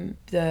became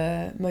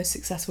the most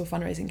successful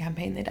fundraising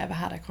campaign they'd ever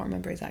had. I can't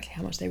remember exactly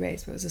how much they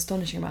raised, but it was an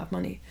astonishing amount of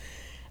money.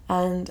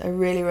 And I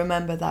really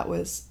remember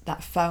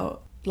that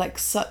felt like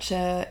such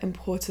a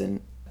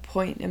important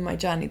point in my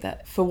journey,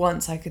 that for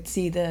once I could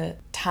see the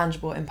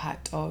tangible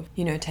impact of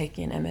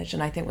taking an image.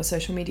 And I think with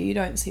social media you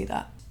don't see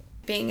that.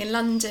 Being in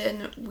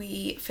London,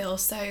 we feel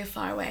so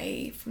far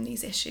away from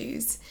these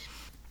issues,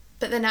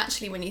 but then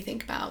actually when you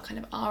think about kind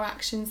of our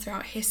actions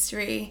throughout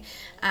history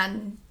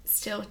and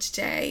still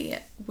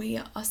today, we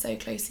are so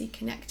closely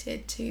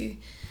connected to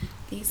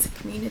these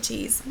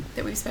communities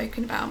that we've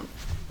spoken about.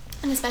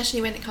 And especially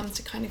when it comes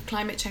to kind of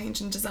climate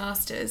change and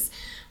disasters,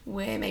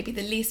 we're maybe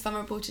the least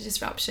vulnerable to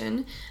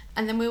disruption,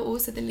 and then we're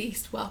also the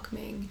least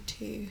welcoming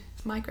to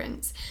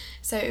migrants.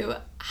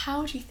 So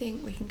how do you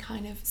think we can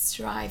kind of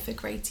strive for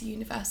greater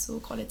universal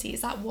equality?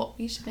 Is that what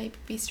we should maybe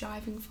be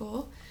striving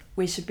for?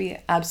 We should be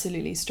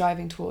absolutely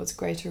striving towards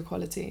greater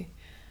equality,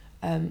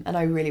 and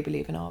I really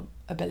believe in our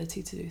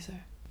ability to do so.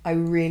 I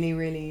really,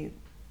 really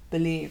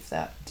believe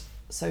that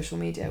social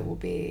media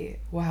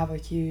will have a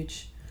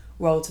huge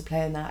role to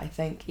play in that. I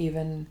think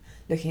even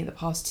looking at the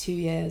past 2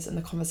 years and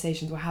the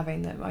conversations we're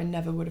having that I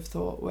never would have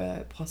thought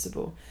were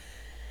possible.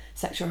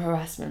 Sexual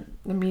harassment,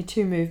 the Me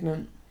Too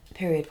movement,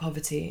 period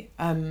poverty,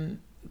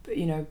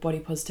 body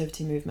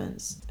positivity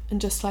movements,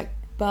 and just like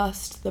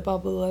burst the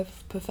bubble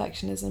of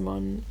perfectionism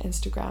on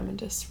Instagram and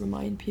just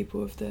remind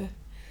people of the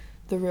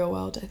real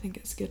world. I think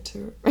it's good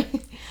to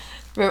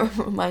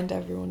remind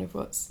everyone of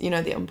what's,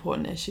 the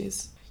important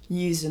issues.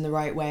 Used in the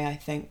right way, I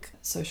think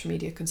social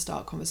media can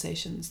start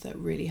conversations that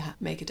really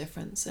make a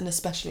difference. And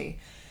especially,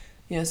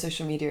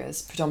 social media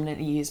is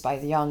predominantly used by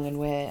the young, and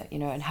we're,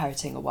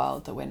 inheriting a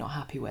world that we're not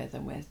happy with,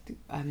 and we're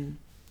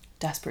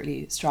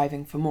desperately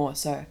striving for more.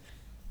 So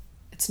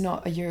it's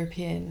not a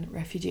European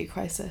refugee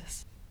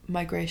crisis.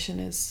 Migration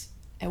is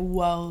a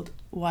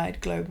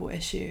worldwide global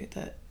issue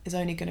that is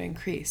only going to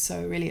increase.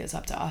 So really it's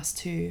up to us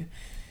to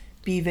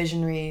be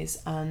visionaries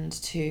and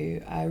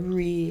to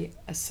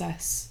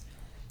reassess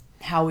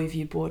how we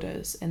view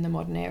borders in the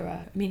modern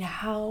era. I mean,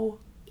 how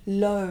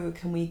low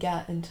can we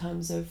get in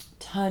terms of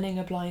turning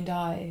a blind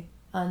eye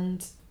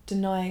and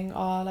denying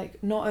our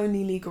not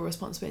only legal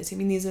responsibility? I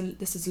mean,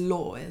 this is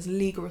law, it's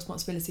legal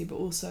responsibility, but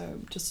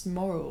also just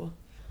moral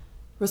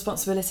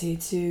responsibility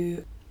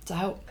to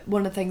help.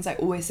 One of the things I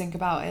always think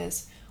about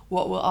is,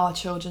 what will our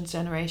children's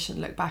generation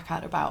look back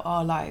at about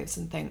our lives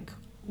and think,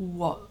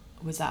 what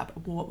was that?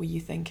 What were you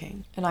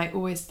thinking? And I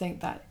always think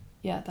that,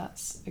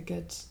 that's a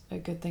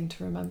good thing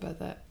to remember,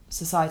 that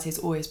society is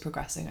always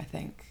progressing, I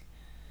think.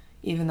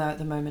 Even though at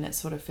the moment it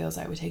sort of feels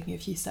like we're taking a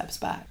few steps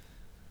back,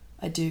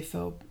 I do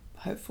feel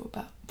hopeful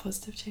about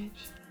positive change.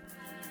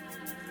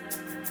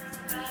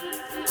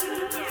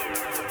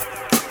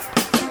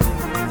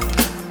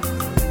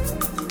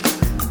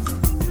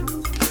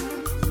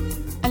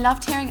 I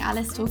loved hearing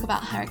Alice talk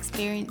about her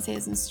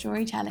experiences and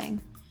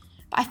storytelling,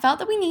 but I felt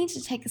that we needed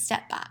to take a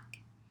step back.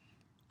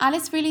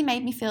 Alice really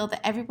made me feel that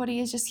everybody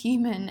is just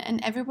human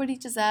and everybody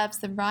deserves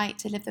the right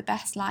to live the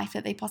best life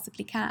that they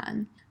possibly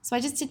can. So I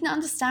just didn't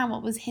understand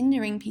what was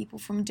hindering people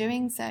from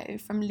doing so,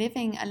 from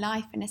living a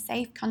life in a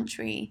safe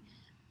country,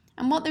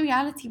 and what the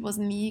reality was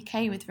in the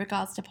UK with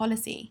regards to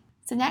policy.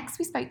 So next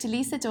we spoke to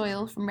Lisa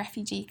Doyle from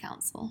Refugee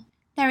Council.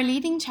 They're a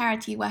leading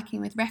charity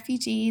working with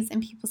refugees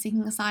and people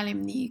seeking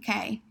asylum in the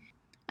UK.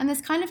 And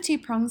there's kind of two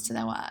prongs to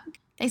their work.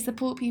 They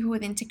support people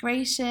with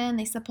integration,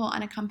 they support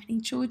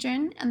unaccompanied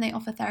children, and they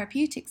offer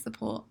therapeutic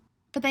support.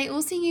 But they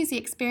also use the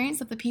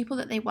experience of the people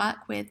that they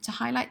work with to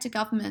highlight to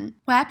government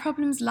where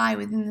problems lie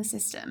within the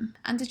system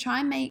and to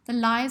try and make the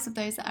lives of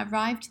those that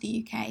arrive to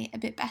the UK a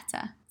bit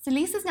better. So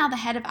Lisa's now the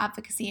head of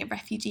advocacy at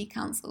Refugee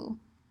Council.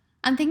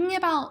 And thinking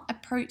about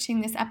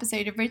approaching this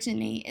episode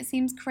originally, it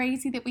seems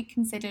crazy that we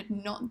considered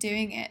not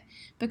doing it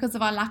because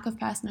of our lack of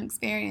personal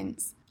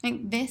experience. I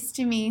think this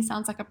to me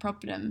sounds like a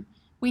problem.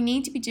 We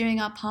need to be doing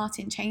our part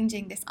in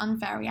changing this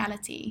unfair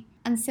reality.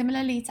 And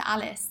similarly to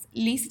Alice,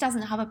 Lisa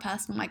doesn't have a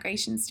personal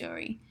migration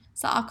story.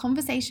 So our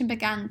conversation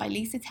began by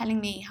Lisa telling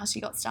me how she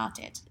got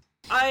started.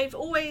 I've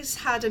always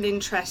had an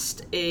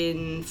interest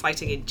in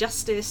fighting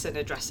injustice and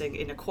addressing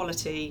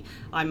inequality.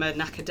 I'm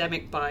an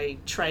academic by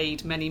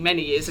trade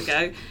many years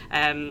ago,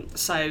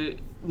 so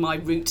my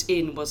route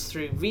in was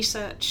through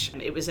research.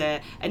 It was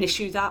an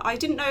issue that I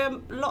didn't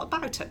know a lot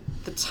about at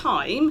the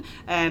time.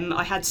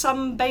 I had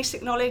some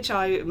basic knowledge.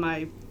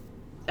 My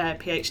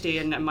PhD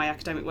and my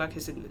academic work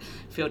is in the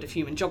field of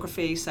human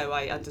geography, so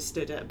I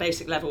understood at a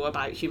basic level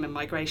about human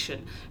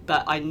migration,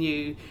 but I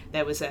knew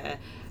there was a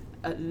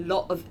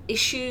lot of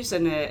issues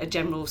and a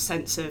general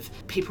sense of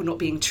people not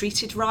being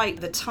treated right.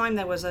 At the time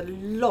there was a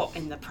lot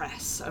in the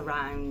press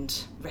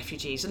around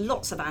refugees,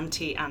 lots of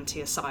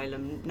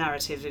anti-asylum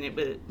narrative, and it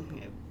was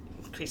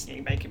increasingly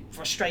making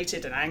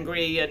frustrated and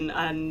angry,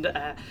 and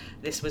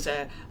this was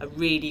a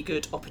really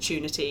good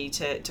opportunity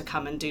to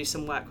come and do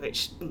some work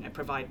which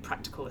provide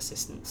practical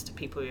assistance to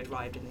people who had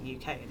arrived in the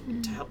UK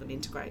and to help them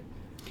integrate.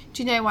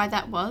 Do you know why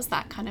that was,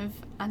 that kind of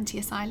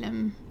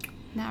anti-asylum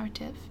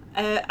narrative?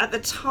 At the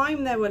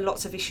time, there were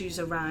lots of issues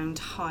around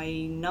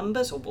high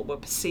numbers, or what were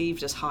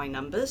perceived as high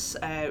numbers,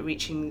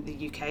 reaching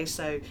the UK.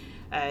 So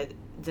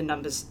the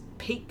numbers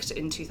peaked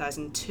in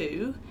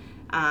 2002,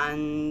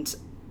 and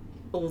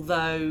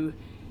although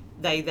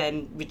they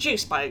then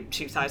reduced by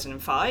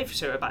 2005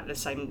 to about the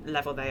same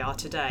level they are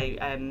today,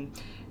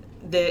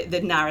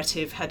 the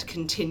narrative had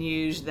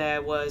continued.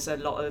 There was a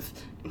lot of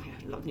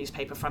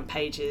newspaper front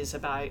pages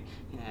about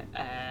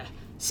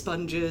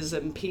spongers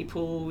and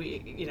people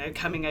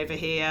coming over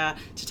here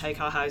to take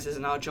our houses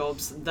and our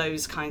jobs,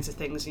 those kinds of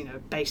things,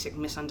 basic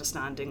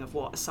misunderstanding of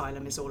what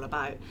asylum is all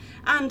about,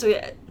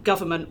 and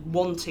government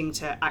wanting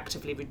to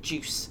actively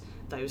reduce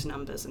those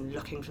numbers and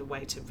looking for a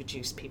way to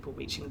reduce people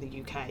reaching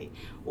the UK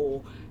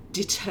or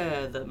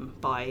deter them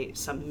by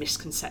some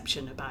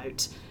misconception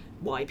about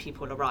why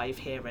people arrive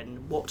here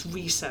and what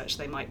research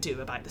they might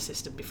do about the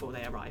system before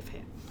they arrive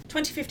here.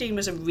 2015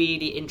 was a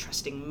really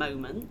interesting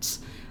moment,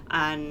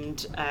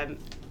 and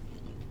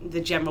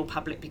the general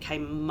public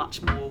became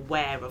much more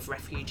aware of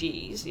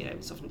refugees.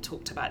 It's often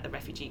talked about the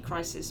refugee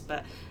crisis,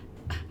 but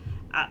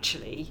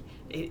actually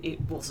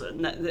it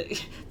wasn't.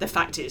 The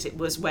fact is, it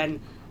was when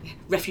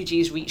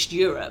refugees reached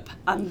Europe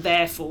and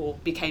therefore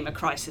became a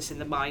crisis in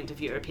the mind of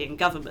European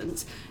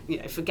governments,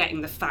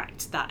 forgetting the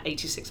fact that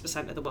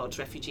 86% of the world's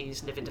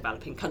refugees live in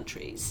developing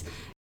countries.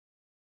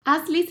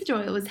 As Lisa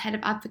Doyle was head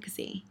of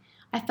advocacy,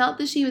 I felt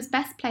that she was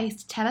best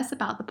placed to tell us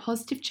about the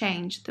positive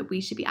change that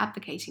we should be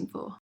advocating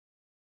for.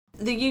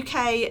 The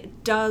UK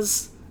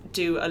does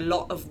do a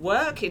lot of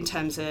work in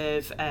terms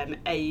of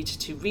aid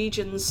to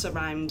regions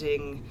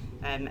surrounding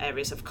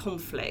areas of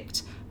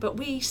conflict, but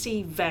we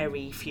see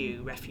very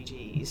few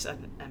refugees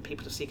and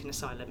people seeking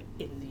asylum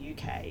in the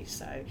UK.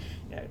 So,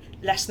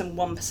 less than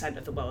 1%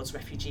 of the world's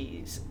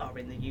refugees are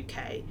in the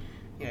UK.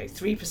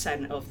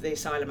 3% of the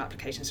asylum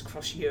applications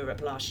across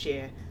Europe last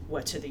year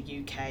were to the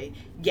UK,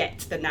 yet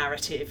the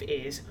narrative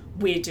is,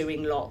 we're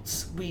doing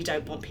lots, we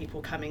don't want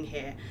people coming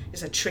here.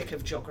 It's a trick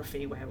of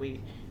geography where we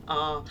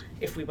are.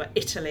 If we were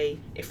Italy,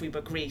 if we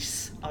were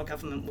Greece, our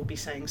government will be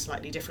saying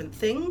slightly different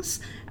things,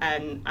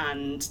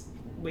 and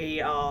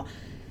we are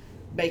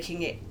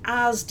making it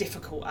as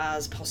difficult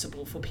as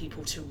possible for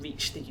people to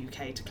reach the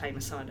UK to claim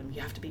asylum.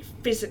 You have to be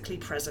physically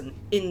present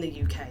in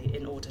the UK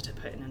in order to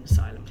put in an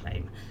asylum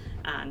claim.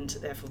 And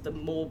therefore, the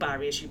more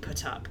barriers you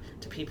put up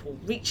to people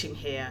reaching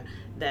here,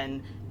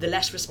 then the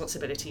less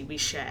responsibility we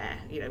share.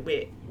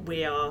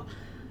 We are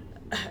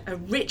a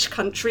rich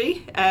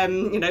country,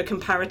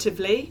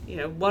 comparatively.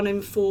 1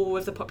 in 4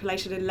 of the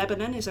population in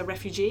Lebanon is a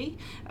refugee.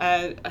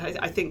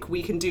 I think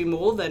we can do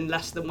more than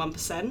less than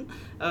 1%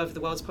 of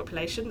the world's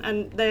population.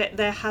 And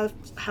there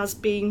has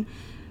been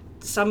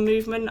some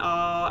movement.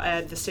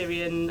 The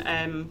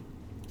Syrian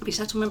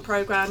resettlement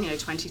program,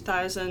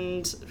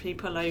 20,000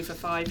 people over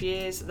 5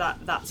 years.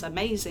 That's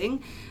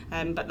amazing,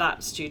 but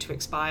that's due to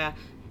expire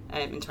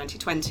in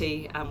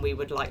 2020, and we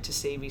would like to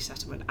see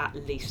resettlement at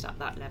least at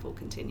that level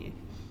continue.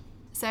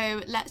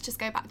 So let's just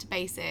go back to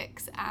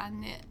basics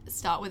and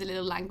start with a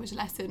little language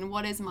lesson.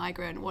 What is a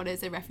migrant? What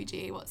is a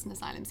refugee? What's an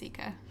asylum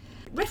seeker?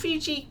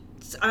 Refugees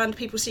and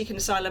people seeking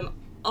asylum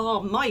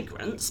are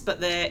migrants, but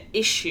the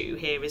issue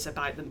here is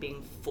about them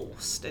being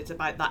forced. It's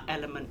about that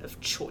element of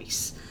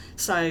choice.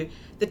 So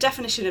the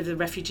definition of the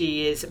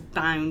refugee is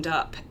bound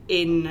up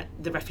in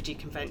the Refugee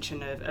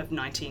Convention of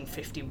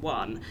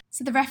 1951.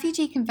 So the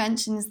Refugee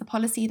Convention is the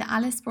policy that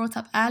Alice brought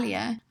up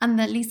earlier and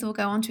that Lisa will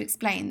go on to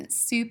explain that's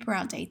super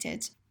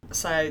outdated.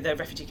 So the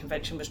Refugee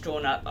Convention was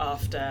drawn up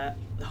after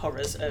the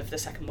horrors of the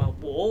Second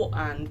World War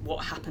and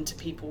what happened to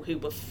people who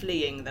were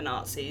fleeing the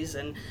Nazis,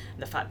 and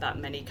the fact that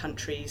many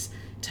countries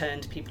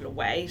turned people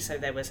away. So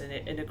there was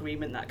an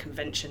agreement that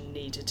convention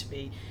needed to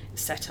be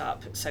set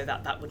up so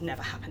that that would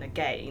never happen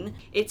again.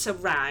 It's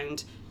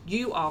around,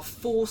 you are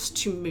forced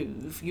to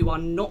move, you are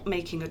not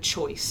making a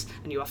choice,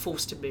 and you are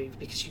forced to move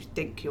because you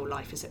think your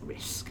life is at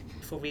risk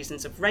for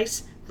reasons of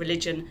race,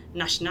 religion,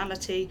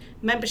 nationality,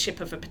 membership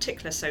of a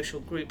particular social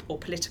group, or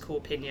political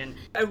opinion.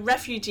 A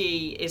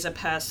refugee is a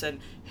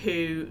person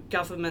who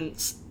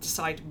governments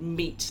decide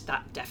meet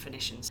that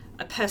definition.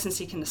 A person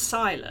seeking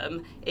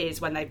asylum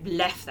is when they've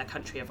left their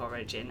country of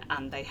origin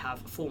and they have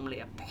formally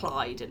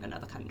applied in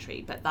another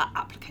country, but that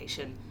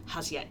application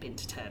has yet been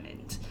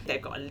determined.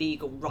 They've got a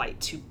legal right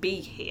to be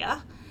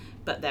here,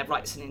 but their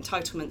rights and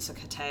entitlements are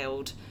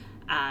curtailed,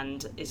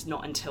 and it's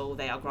not until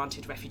they are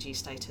granted refugee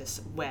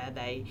status where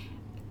they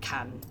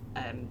can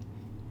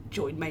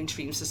join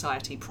mainstream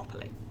society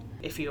properly.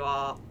 If you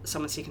are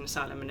someone seeking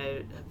asylum and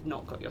have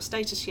not got your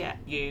status yet,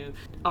 you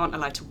aren't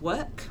allowed to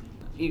work.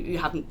 You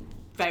have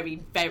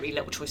very, very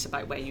little choice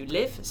about where you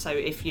live. So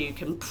if you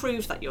can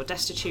prove that you're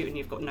destitute and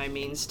you've got no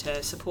means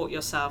to support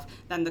yourself,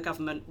 then the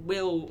government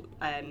will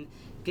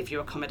give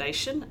you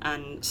accommodation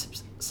and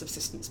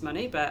subsistence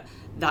money, but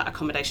that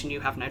accommodation,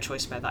 you have no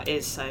choice where that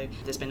is. So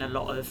there's been a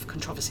lot of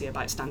controversy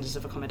about standards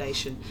of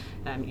accommodation.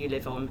 You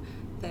live on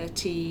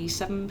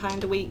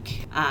 £37 a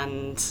week,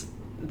 and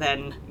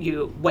then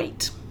you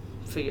wait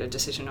for your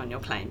decision on your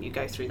claim. You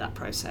go through that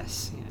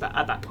process, but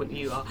at that point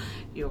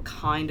you're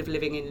kind of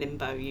living in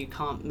limbo. You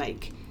can't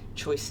make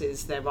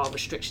choices. There are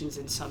restrictions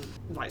in some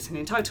rights and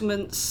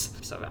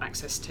entitlements, so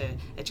access to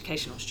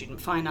education or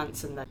student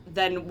finance, and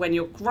then when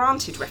you're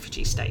granted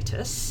refugee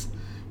status,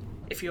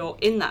 if you're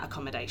in that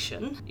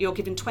accommodation, you're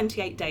given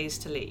 28 days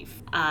to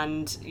leave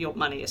and your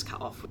money is cut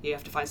off. You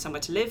have to find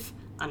somewhere to live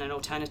and an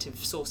alternative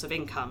source of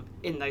income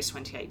in those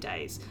 28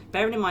 days.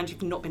 Bearing in mind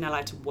you've not been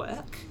allowed to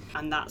work,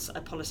 and that's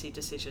a policy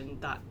decision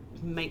that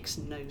makes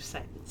no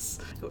sense.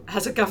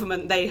 As a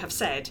government, they have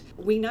said,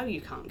 we know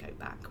you can't go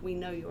back, we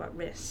know you're at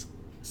risk,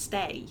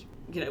 stay.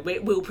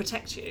 We'll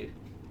protect you,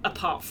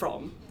 apart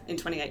from in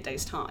 28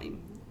 days' time,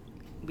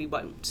 we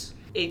won't.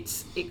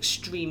 It's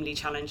extremely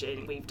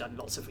challenging. We've done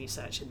lots of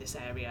research in this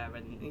area,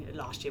 and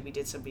last year we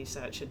did some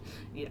research, and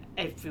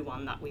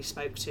everyone that we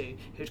spoke to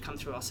who'd come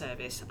through our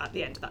service at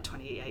the end of that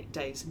 28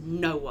 days,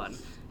 no one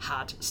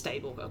had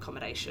stable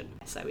accommodation.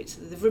 So it's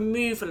the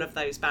removal of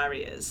those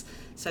barriers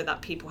so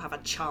that people have a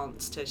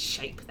chance to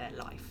shape their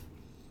life.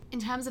 In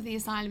terms of the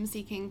asylum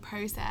seeking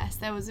process,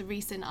 there was a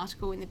recent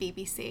article in the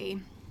BBC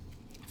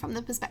from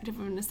the perspective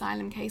of an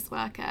asylum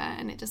caseworker,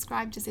 and it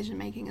described decision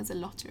making as a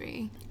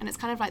lottery. And it's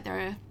kind of like there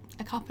are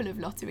a couple of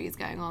lotteries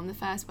going on. The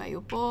first where you're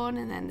born,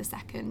 and then the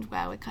second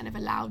where we're kind of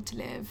allowed to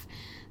live.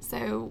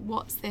 So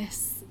what's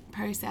this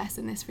process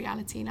and this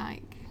reality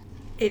like?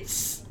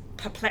 It's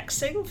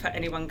perplexing for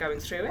anyone going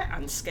through it,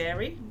 and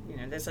scary. You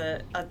know, there's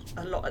a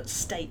lot at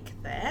stake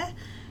there.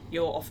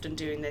 You're often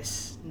doing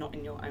this not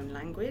in your own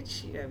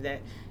language.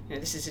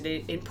 This is an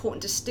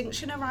important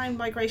distinction around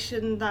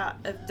migration, that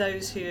of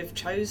those who have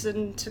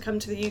chosen to come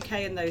to the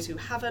UK and those who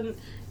haven't.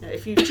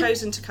 If you've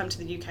chosen to come to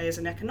the UK as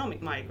an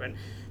economic migrant,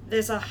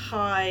 there's a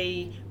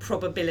high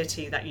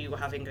probability that you will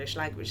have English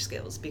language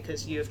skills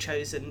because you have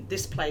chosen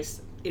this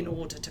place in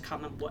order to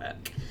come and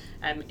work.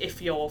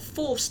 If you're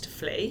forced to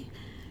flee,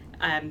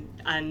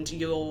 and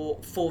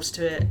you're forced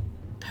to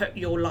put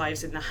your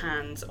lives in the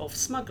hands of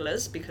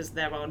smugglers because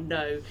there are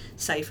no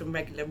safe and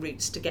regular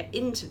routes to get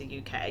into the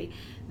UK,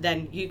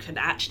 then you can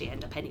actually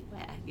end up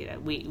anywhere.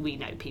 We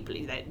know people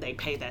who they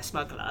pay their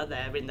smuggler,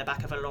 they're in the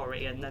back of a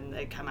lorry, and then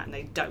they come out and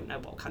they don't know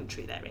what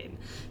country they're in.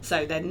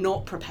 So they're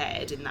not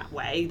prepared in that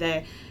way.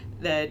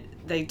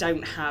 They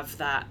don't have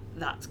that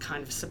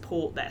kind of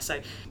support there. So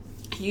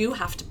you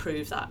have to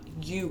prove that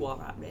you are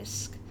at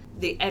risk.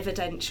 The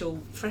evidential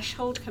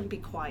threshold can be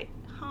quite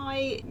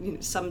high.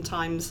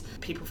 Sometimes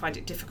people find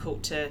it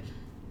difficult to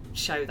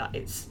show that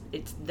it's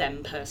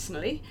them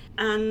personally,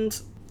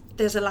 and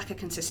there's a lack of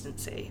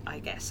consistency, I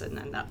guess, and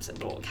that's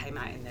what came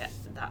out in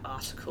that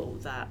article,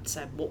 that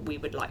what we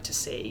would like to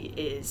see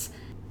is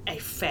a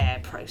fair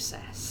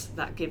process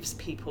that gives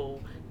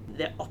people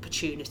the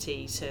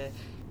opportunity to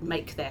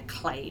make their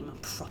claim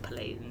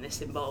properly, and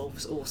this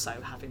involves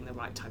also having the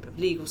right type of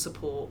legal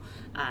support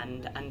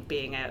and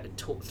being able to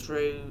talk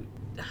through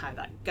how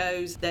that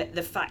goes. The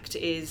fact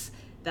is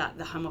that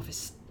the Home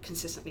Office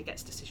consistently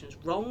gets decisions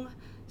wrong,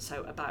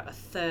 so about a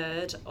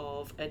third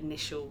of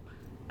initial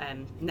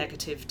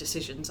negative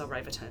decisions are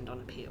overturned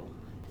on appeal.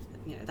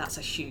 That's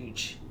a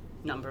huge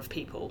number of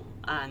people,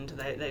 and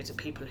those are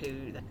people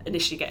who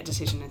initially get a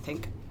decision and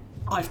think,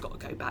 I've got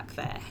to go back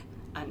there,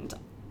 and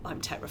I'm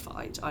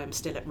terrified, I'm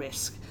still at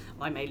risk,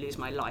 I may lose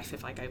my life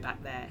if I go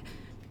back there.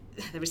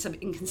 There is some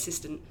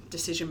inconsistent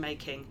decision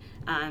making,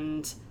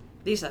 and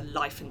these are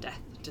life and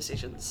death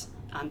decisions,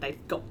 and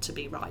they've got to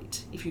be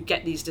right. If you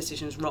get these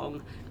decisions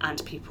wrong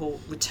and people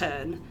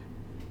return,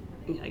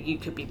 you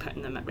could be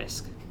putting them at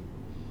risk.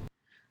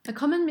 A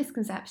common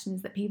misconception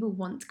is that people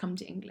want to come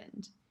to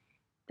England.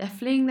 They're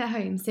fleeing their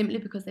home simply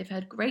because they've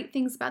heard great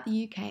things about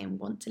the UK and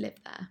want to live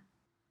there.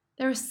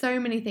 There are so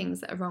many things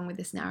that are wrong with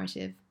this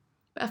narrative,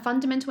 but a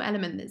fundamental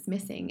element that's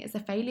missing is a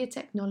failure to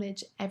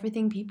acknowledge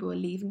everything people are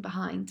leaving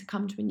behind to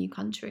come to a new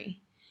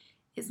country.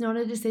 It's not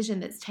a decision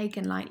that's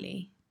taken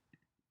lightly.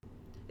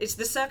 It's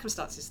the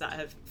circumstances that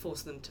have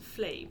forced them to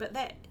flee, but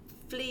they're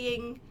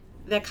fleeing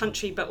their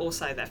country, but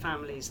also their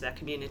families, their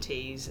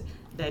communities,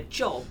 their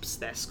jobs,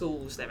 their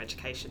schools, their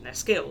education, their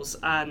skills.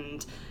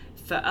 And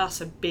for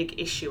us, a big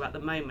issue at the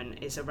moment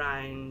is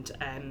around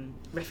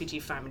refugee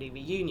family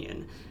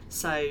reunion.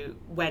 So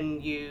when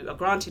you are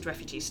granted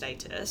refugee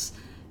status,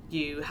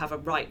 you have a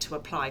right to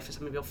apply for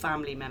some of your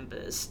family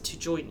members to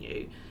join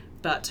you,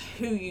 but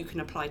who you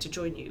can apply to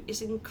join you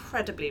is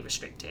incredibly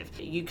restrictive.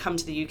 You come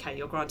to the UK,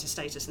 you're granted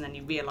status, and then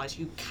you realise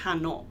you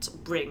cannot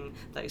bring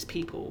those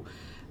people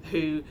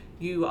who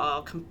you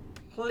are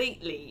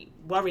completely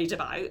worried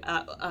about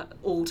at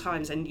all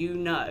times and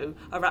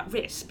are at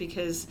risk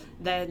because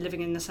they're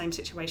living in the same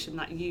situation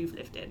that you've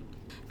lived in.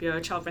 If you're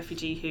a child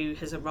refugee who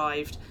has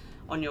arrived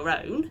on your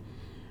own,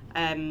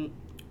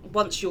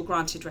 once you're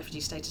granted refugee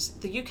status,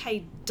 the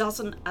UK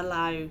doesn't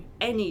allow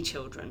any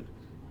children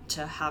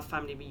to have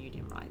family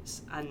reunion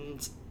rights,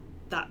 and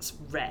that's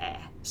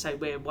rare. So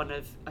we're one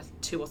of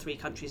 2 or 3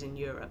 countries in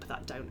Europe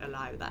that don't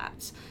allow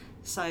that.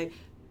 So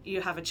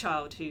you have a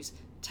child who's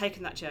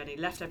taken that journey,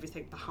 left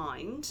everything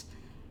behind,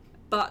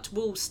 but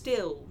will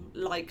still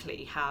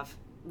likely have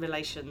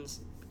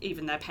relations,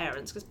 even their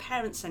parents, because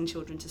parents send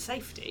children to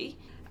safety,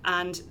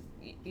 and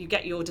you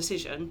get your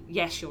decision,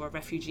 yes, you're a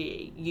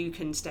refugee, you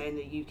can stay in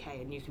the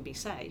UK and you can be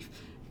safe.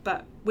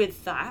 But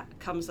with that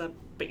comes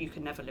but you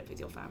can never live with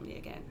your family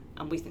again.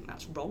 And we think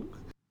that's wrong.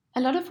 A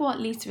lot of what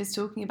Lisa is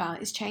talking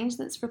about is change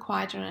that's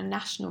required on a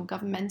national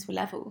governmental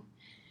level.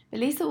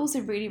 But Lisa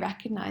also really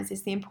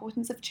recognises the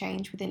importance of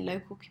change within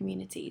local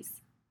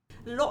communities.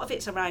 A lot of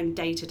it's around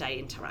day-to-day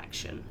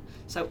interaction.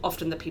 So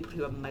often the people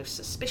who are most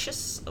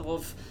suspicious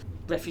of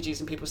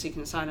refugees and people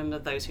seeking asylum are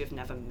those who have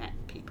never met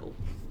people.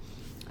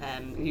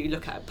 You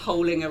look at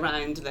polling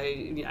around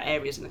the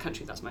areas in the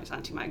country that's most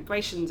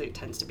anti-migration, it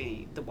tends to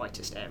be the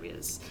whitest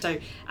areas. So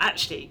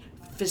actually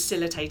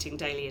facilitating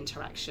daily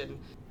interaction,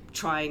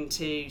 trying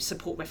to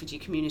support refugee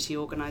community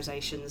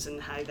organisations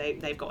and how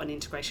they've got an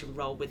integration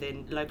role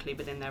locally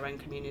within their own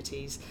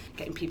communities,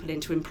 getting people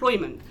into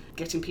employment,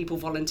 getting people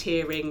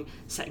volunteering,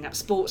 setting up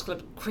sports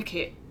clubs,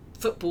 cricket,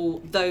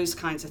 football, those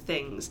kinds of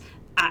things.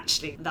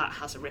 Actually, that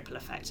has a ripple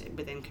effect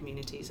within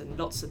communities, and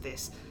lots of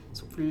this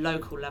sort of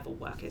local level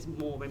work is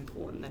more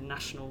important than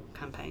national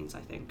campaigns, I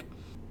think.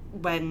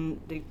 when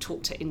they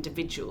talk to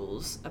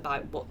individuals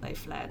about what they've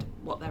fled,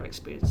 what their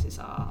experiences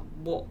are,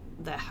 what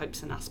their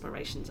hopes and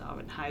aspirations are,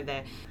 and how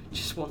they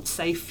just want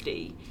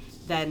safety,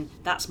 then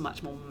that's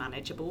much more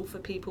manageable for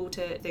people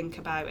to think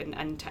about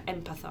and to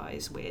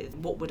empathise with.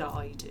 What would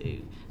I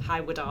do?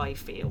 How would I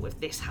feel if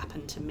this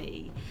happened to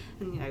me?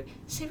 And, you know,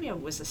 Syria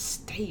was a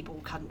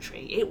stable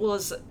country. It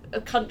was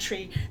a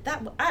country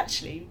that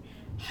actually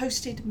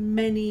hosted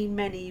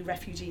many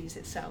refugees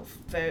itself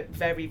for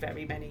very,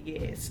 very many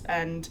years.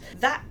 And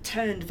that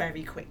turned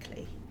very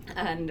quickly.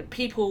 And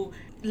people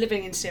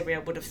living in Syria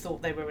would have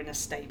thought they were in a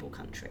stable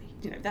country.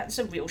 You know, that's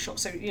a real shock.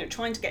 So, you know,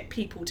 trying to get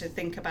people to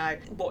think about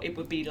what it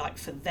would be like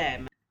for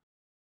them.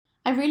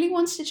 I really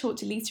wanted to talk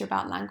to Lisa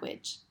about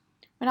language.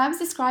 When I was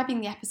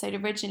describing the episode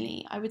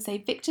originally, I would say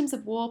victims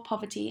of war,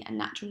 poverty, and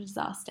natural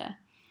disaster.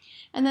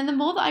 And then the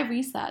more that I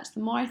researched,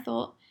 the more I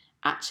thought,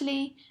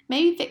 actually,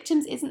 maybe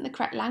victims isn't the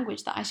correct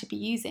language that I should be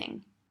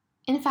using.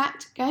 In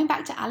fact, going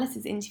back to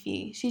Alice's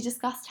interview, she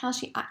discussed how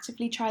she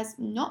actively tries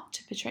not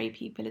to portray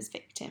people as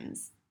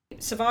victims.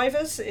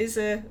 Survivors is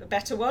a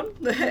better one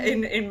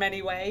in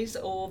many ways,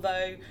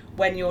 although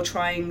when you're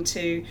trying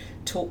to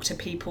talk to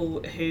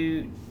people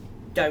who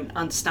don't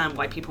understand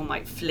why people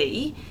might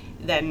flee,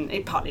 then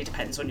it partly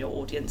depends on your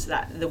audience.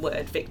 That the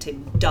word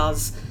victim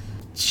does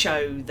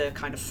show the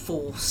kind of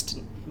forced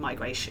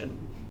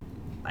migration.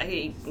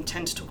 I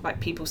tend to talk about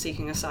people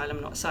seeking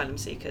asylum, not asylum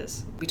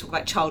seekers. We talk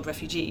about child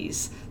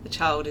refugees. The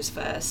child is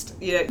first.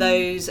 You know,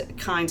 those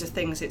kinds of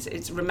things.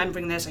 It's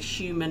remembering there's a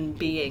human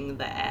being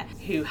there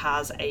who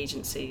has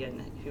agency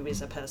and who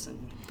is a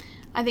person.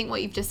 I think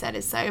what you've just said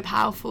is so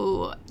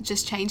powerful.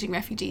 Just changing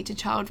refugee to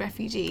child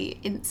refugee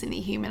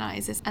instantly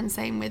humanises, and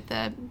same with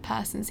the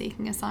person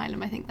seeking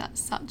asylum. I think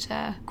that's such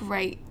a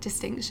great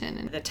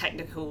distinction. The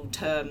technical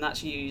term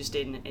that's used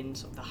in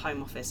sort of the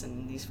Home Office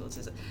and these fields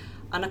is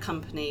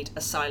unaccompanied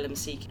asylum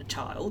seeking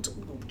child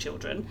or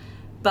children,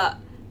 but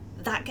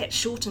that gets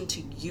shortened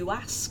to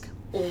UASC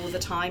all the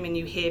time, and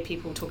you hear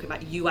people talking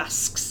about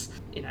UASCs.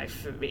 You know,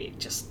 for me,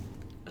 just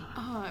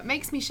it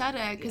makes me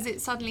shudder because it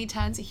suddenly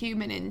turns a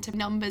human into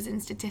numbers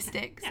and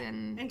statistics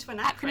and into an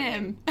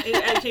acronym.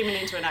 acronym. A human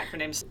into an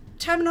acronym.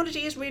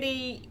 Terminology is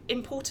really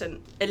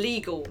important.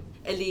 Illegal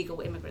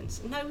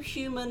immigrants. No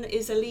human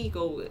is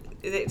illegal.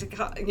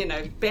 You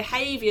know,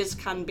 behaviours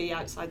can be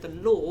outside the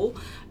law,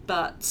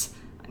 but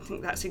I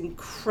think that's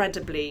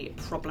incredibly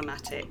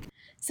problematic.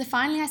 So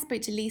finally I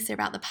spoke to Lisa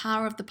about the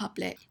power of the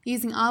public,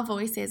 using our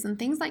voices and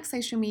things like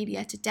social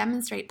media to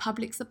demonstrate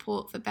public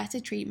support for better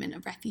treatment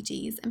of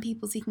refugees and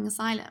people seeking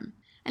asylum.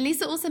 And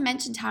Lisa also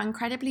mentioned how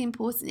incredibly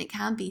important it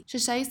can be to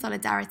show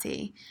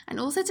solidarity and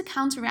also to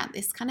counteract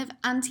this kind of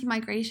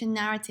anti-migration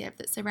narrative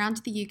that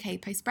surrounded the UK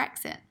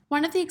post-Brexit.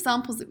 One of the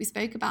examples that we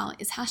spoke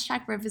about is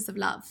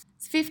 #RiversOfLove.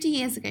 50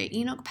 years ago,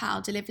 Enoch Powell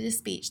delivered a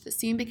speech that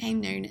soon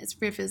became known as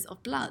Rivers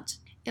of Blood.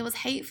 It was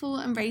hateful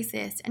and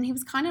racist, and he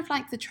was kind of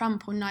like the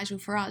Trump or Nigel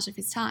Farage of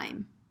his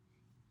time.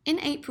 In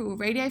April,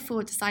 Radio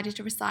 4 decided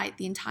to recite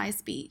the entire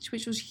speech,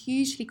 which was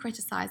hugely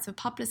criticised for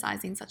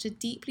publicising such a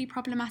deeply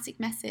problematic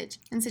message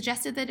and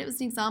suggested that it was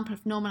an example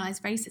of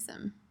normalised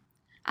racism.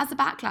 As a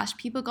backlash,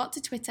 people got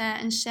to Twitter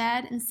and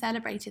shared and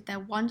celebrated their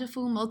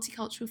wonderful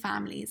multicultural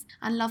families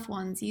and loved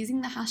ones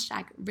using the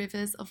hashtag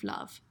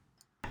 #RiversOfLove.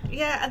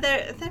 Yeah,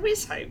 there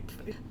is hope.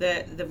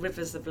 The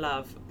Rivers of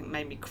Love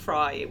made me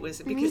cry. It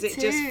was because it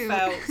just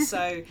felt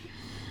so.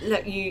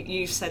 Look,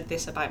 you've said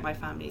this about my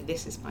family.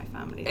 This is my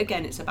family.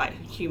 Again, it's about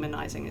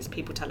humanising. It's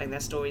people telling their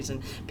stories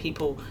and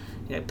people,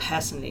 you know,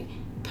 personally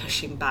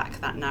pushing back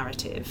that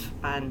narrative.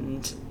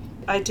 And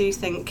I do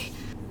think,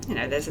 you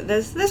know, there's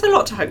a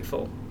lot to hope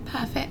for.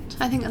 Perfect.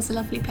 I think that's a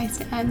lovely place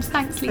to end.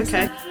 Thanks,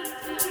 Lisa. Okay.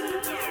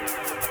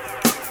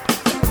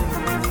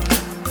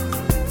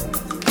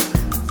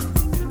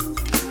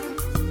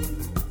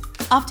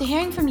 After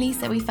hearing from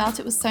Lisa, we felt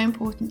it was so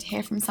important to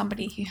hear from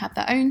somebody who had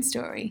their own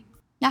story.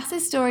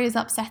 Nas's story is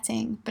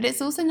upsetting, but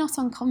it's also not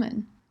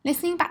uncommon.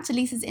 Listening back to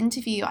Lisa's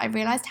interview, I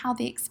realised how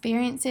the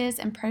experiences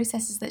and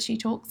processes that she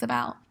talks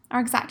about are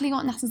exactly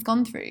what Nas has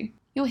gone through.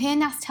 You'll hear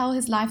Nas tell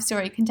his life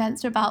story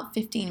condensed to about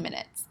 15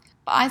 minutes.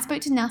 But I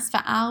spoke to Nas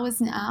for hours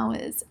and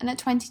hours, and at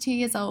 22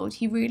 years old,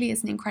 he really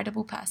is an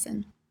incredible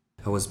person.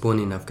 I was born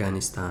in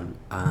Afghanistan,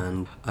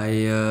 and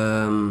I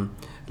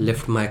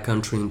left my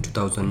country in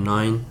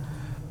 2009.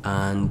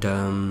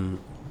 And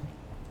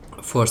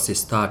first it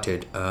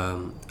started,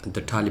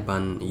 the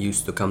Taliban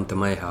used to come to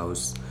my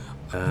house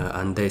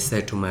and they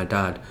said to my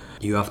dad,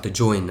 you have to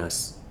join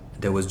us.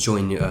 There was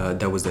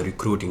a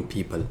recruiting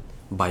people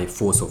by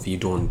force of you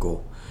don't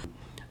go.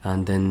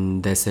 And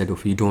then they said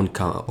if you don't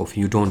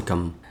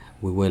come,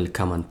 we will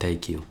come and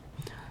take you.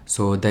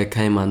 So they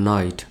came at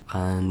night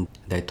and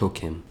they took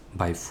him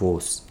by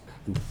force.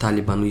 The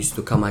Taliban used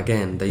to come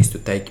again, they used to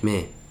take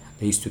me.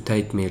 They used to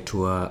take me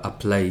to a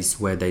place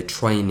where they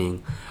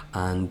training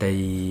and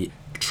they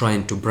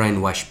trying to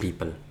brainwash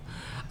people.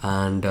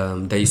 And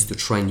they used to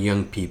train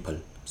young people.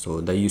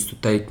 So they used to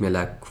take me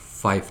like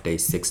 5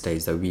 days, 6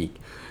 days a week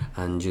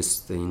and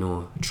just,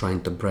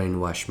 trying to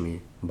brainwash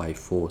me by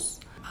force.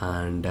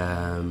 And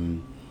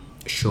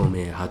show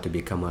me how to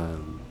become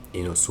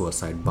a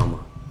suicide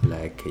bomber,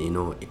 like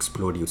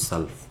explode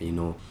yourself.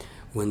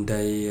 When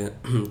they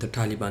the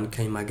Taliban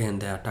came again,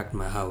 they attacked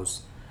my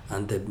house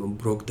and they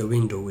broke the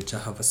window, which I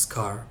have a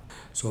scar.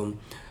 So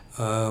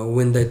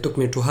when they took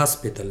me to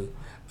hospital,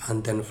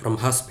 and then from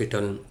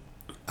hospital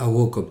I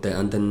woke up there,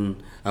 and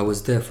then I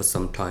was there for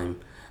some time.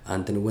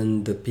 And then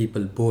when the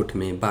people brought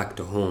me back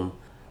to home,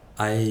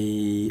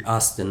 I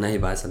asked the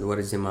neighbor, I said, "Where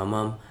is my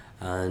mom?"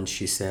 And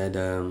she said,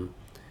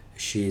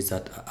 she's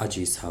at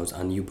Aji's house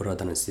and your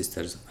brother and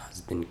sisters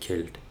has been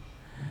killed.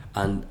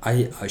 And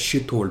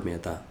she told me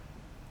that.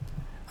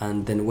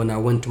 And then when I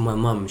went to my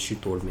mom, she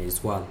told me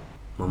as well.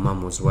 My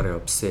mom was very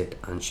upset,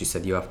 and she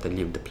said, "You have to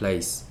leave the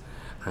place."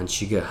 And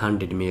she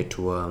handed me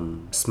to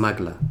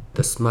smuggler.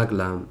 The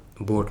smuggler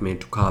brought me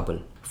to Kabul,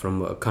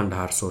 from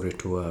Kandahar,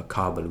 to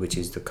Kabul, which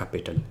is the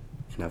capital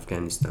in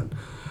Afghanistan.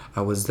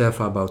 I was there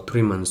for about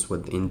 3 months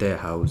in their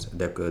house.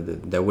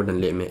 They wouldn't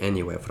let me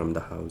anywhere from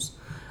the house.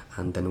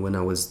 And then when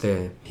I was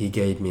there, he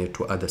gave me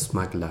to other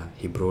smuggler.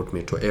 He brought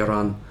me to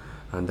Iran,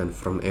 and then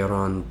from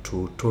Iran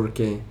to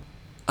Turkey,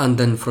 and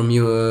then from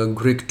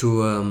Greek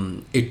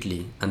to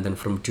Italy, and then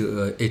from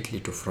Italy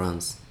to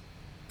France,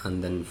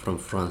 and then from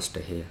France to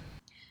here.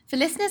 For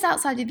listeners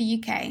outside of the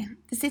UK,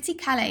 the city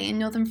Calais in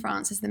northern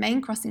France is the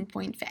main crossing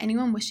point for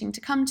anyone wishing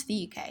to come to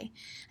the UK,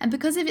 and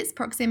because of its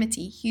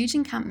proximity, huge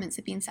encampments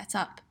have been set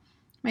up,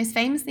 most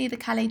famously the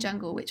Calais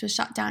Jungle, which was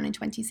shut down in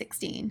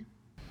 2016.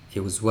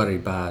 It was very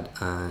bad,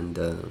 and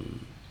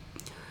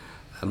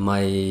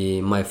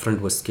my friend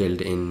was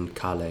killed in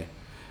Calais.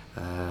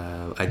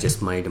 I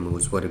just made him. He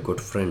was a very good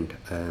friend.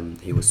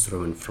 He was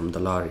thrown from the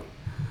lorry.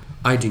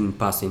 I didn't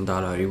pass in the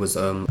lorry.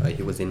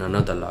 He was in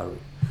another lorry.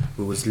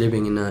 We was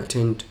living in a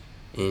tent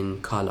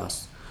in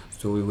Kalas,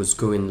 so we was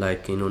going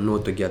like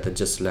not together,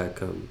 just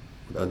like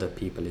other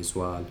people as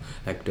well,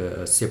 like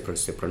the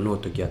separate,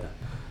 not together.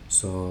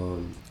 So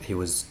he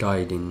was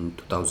died in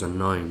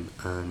 2009,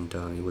 and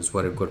he was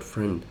very good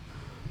friend.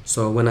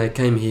 So when I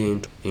came here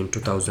in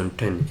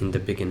 2010, in the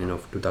beginning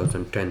of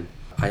 2010,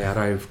 I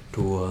arrived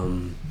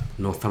to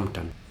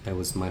Northampton. That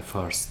was my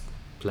first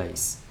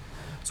place.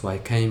 So I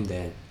came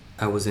there.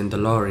 I was in the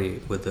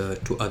lorry with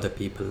 2 other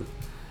people,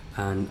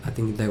 and I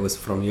think they was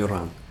from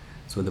Iran.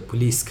 So the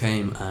police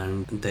came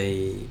and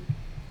they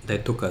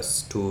took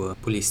us to a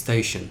police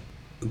station.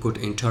 A good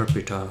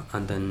interpreter,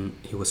 and then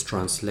he was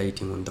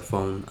translating on the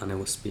phone, and I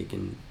was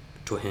speaking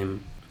to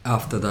him.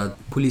 After that,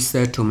 police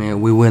said to me,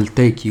 "We will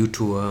take you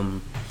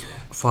to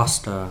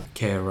foster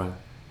care,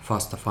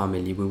 foster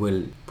family. We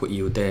will put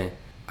you there."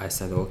 I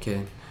said,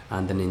 "Okay."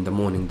 And then in the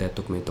morning, they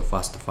took me to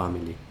foster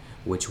family,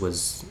 which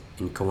was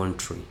in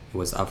Coventry. It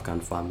was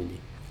Afghan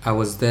family. I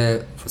was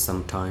there for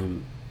some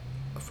time,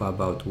 for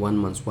about 1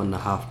 month,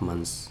 1.5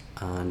 months,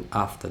 and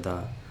after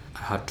that,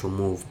 I had to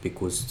move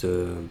because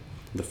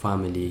the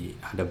family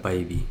had a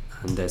baby,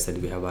 and they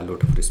said we have a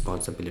lot of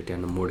responsibility,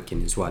 and I'm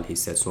working as well, he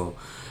said. So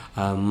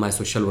my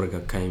social worker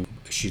came.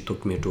 She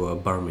took me to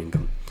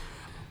Birmingham.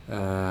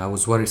 I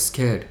was very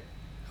scared.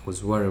 I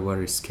was very,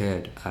 very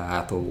scared.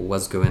 I thought,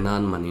 what's going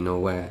on, man,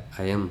 where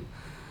I am.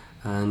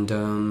 And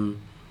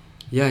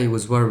it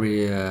was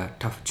very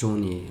tough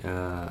journey,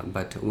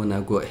 but when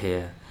I got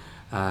here,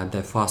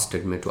 they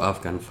fostered me to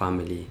Afghan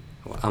family.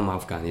 I'm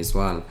Afghan as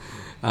well.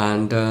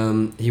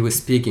 And he was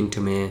speaking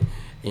to me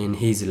in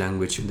his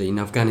language. In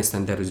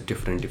Afghanistan, there is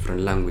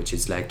different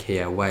languages, like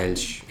here,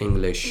 Welsh,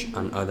 English,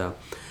 and other.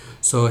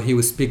 So he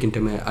was speaking to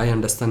me. I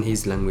understand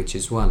his language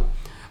as well.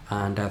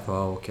 And I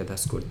thought, okay,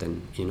 that's good.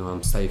 Then,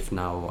 I'm safe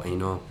now,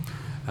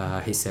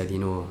 He said,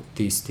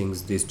 these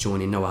things, this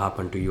journey never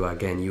happened to you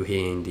again. You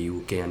here in the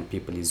UK and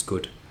people is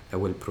good. They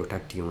will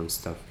protect you and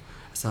stuff.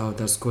 So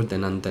that's good.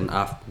 Then, and then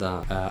after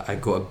that, I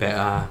got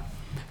better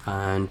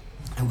and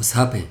I was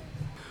happy.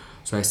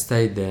 So I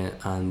stayed there,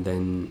 and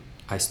then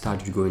I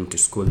started going to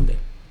school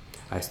there.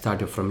 I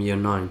started from year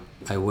 9.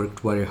 I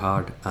worked very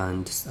hard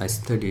and I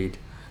studied.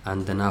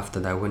 And then after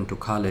that, I went to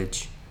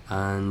college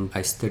and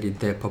I studied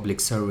there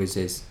public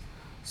services.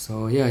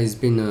 So it's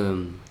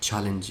been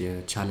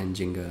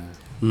challenging.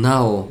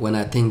 Now, when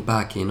I think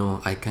back,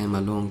 I came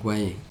a long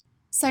way.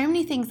 So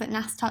many things that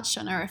Nas touched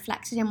on are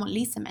reflected in what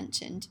Lisa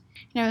mentioned.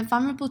 A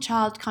vulnerable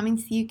child coming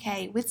to the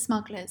UK with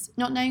smugglers,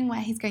 not knowing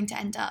where he's going to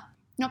end up,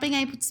 not being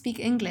able to speak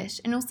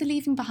English, and also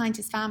leaving behind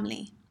his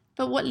family.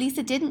 But what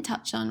Lisa didn't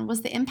touch on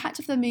was the impact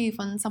of the move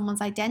on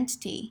someone's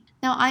identity.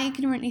 Now, I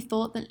ignorantly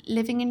thought that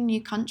living in a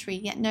new country,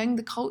 yet knowing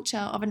the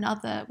culture of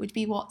another, would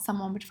be what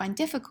someone would find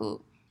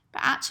difficult.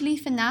 But actually,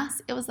 for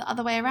Nas, it was the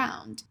other way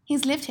around.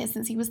 He's lived here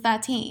since he was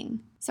 13.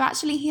 So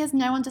actually, he has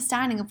no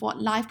understanding of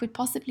what life would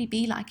possibly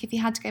be like if he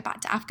had to go back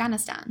to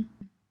Afghanistan.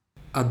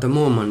 At the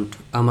moment,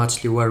 I'm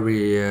actually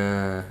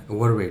very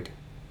worried,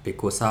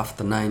 because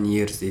after 9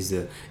 years is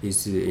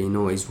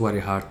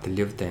very hard to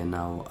live there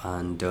now.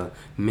 And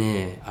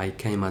I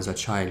came as a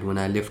child. When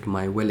I left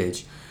my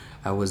village,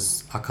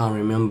 I can't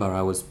remember,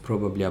 I was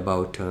probably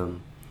about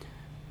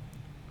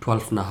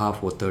 12 and a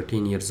half or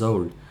 13 years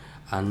old,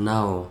 and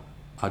now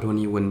I don't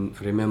even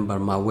remember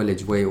my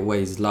village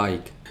way is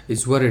like.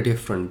 It's very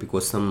different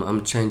because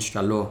I'm changed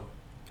a lot.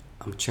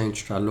 I'm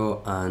changed a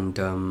lot, and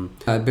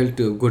I built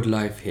a good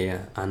life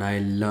here, and I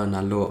learn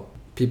a lot.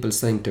 People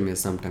saying to me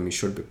sometimes, you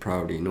should be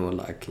proud, you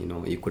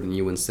couldn't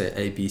even say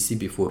ABC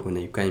before when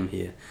you came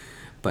here,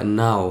 but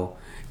now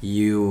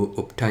you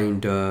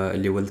obtained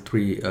level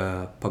 3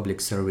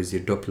 public service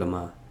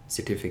diploma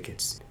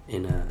certificates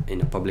in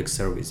a public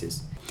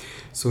services.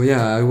 So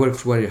yeah, I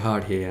worked very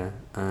hard here,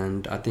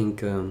 and I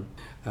think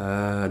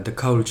the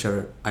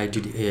culture, I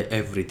did hear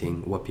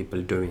everything what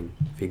people doing.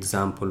 For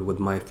example, with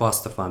my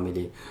foster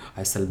family,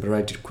 I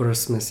celebrated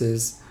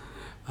Christmases.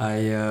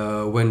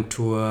 I went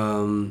to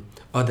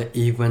other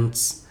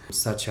events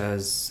such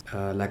as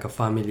like a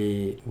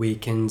family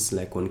weekends,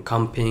 like on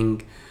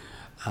camping,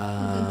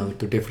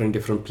 to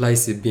different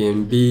places,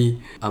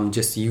 B&B. I'm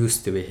just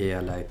used to be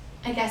here. Like,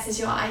 I guess, is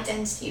your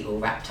identity all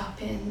wrapped up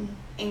in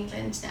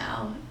England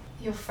now?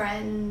 Your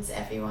friends,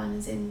 everyone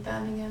is in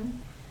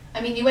Birmingham.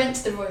 I mean, you went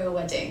to the royal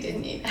wedding,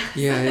 didn't you?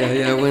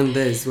 Yeah, I went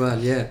there as well.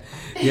 Yeah.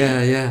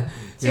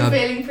 So you're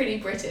feeling pretty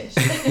British.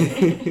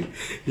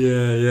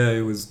 Yeah,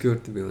 it was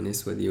good, to be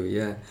honest with you.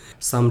 Yeah,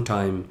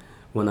 sometime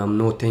when I'm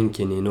not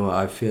thinking,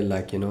 I feel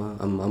like,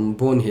 I'm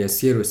born here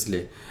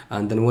seriously,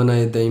 and then when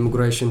the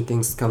immigration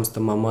things comes to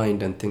my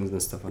mind and things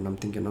and stuff, and I'm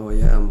thinking, oh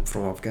yeah, I'm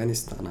from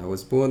Afghanistan, I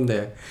was born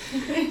there.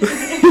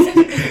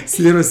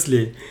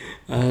 Seriously.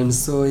 And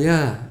so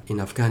yeah, in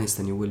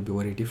Afghanistan it will be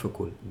very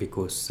difficult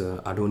because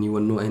I don't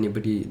even know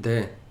anybody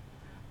there.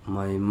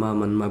 My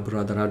mom and my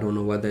brother, I don't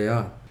know where they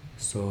are.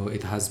 So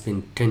it has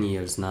been 10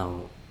 years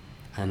now,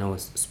 and I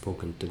was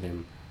spoken to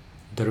them.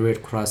 The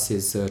Red Cross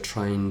is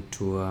trying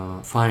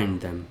to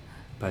find them,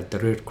 but the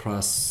Red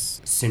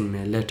Cross sent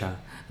me a letter.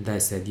 They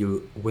said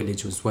your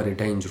village was very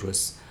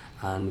dangerous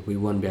and we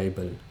won't be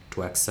able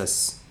to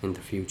access in the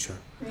future.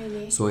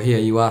 Really? So here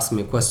you ask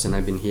me a question.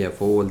 I've been here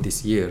for all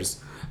these years.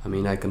 I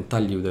mean, I can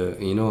tell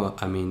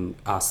you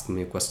ask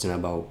me a question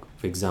about,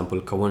 for example,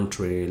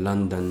 Coventry,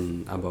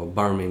 London, about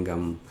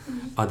Birmingham,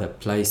 other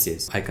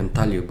places. I can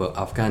tell you, but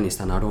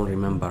Afghanistan, I don't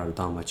remember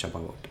that much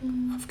about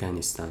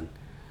Afghanistan.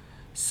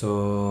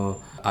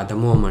 So at the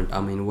moment,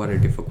 I'm in a very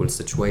difficult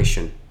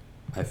situation.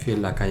 I feel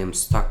like I am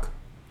stuck.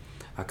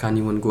 I can't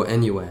even go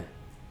anywhere.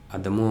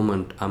 At the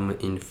moment, I'm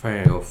in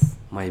fear of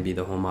maybe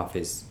the Home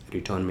Office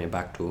return me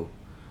back to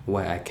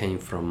where I came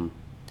from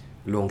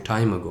long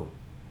time ago.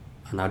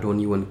 And I don't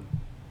even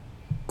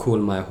call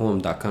my home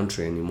that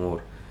country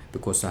anymore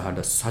because I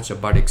had such a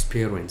bad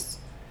experience,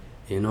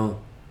 to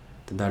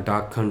that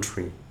dark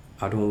country.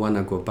 I don't want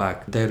to go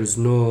back. There is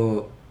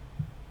no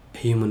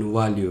human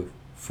value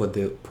for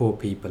the poor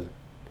people,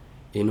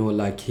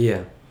 like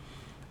here.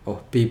 Or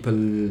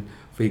people,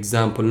 for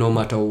example, no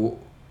matter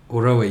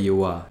whoever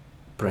you are,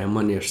 prime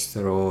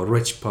minister or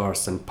rich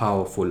person,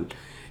 powerful,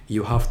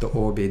 you have to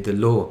obey the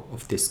law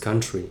of this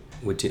country,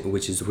 which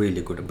is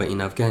really good. But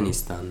in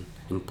Afghanistan,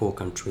 in poor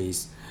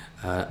countries,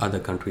 other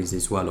countries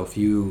as well, if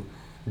you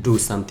do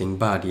something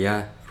bad,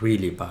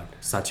 really bad,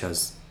 such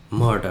as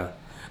murder,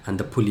 and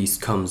the police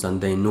comes and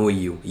they know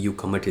you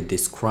committed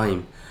this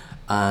crime,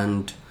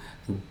 and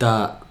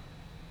the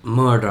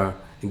murder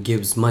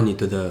gives money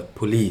to the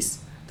police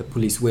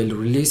will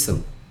release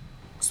them.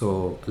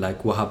 So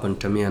like what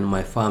happened to me and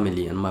my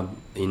family and my,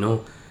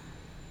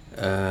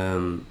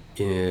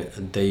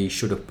 they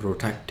should have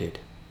protected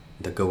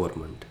the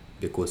government,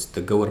 because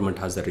the government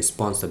has a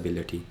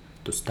responsibility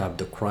to stop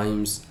the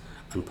crimes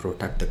and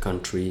protect the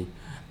country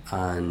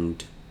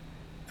and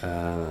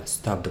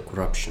stop the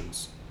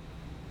corruptions.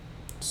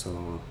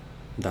 So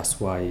that's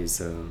why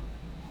it's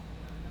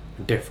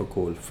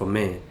difficult for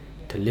me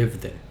to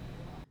live there.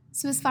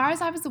 So as far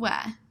as I was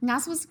aware,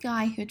 Naz was a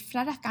guy who had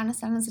fled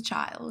Afghanistan as a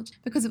child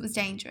because it was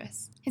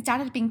dangerous. His dad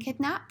had been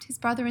kidnapped, his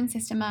brother and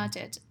sister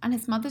murdered, and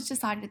his mother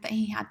decided that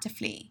he had to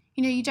flee.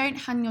 You don't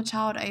hand your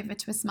child over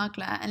to a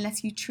smuggler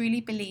unless you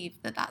truly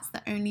believe that that's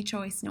the only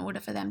choice in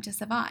order for them to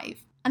survive.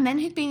 And then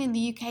he'd been in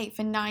the UK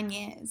for 9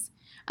 years.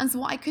 And so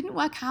what I couldn't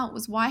work out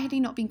was, why had he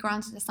not been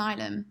granted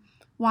asylum?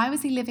 Why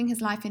was he living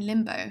his life in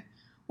limbo?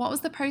 What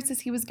was the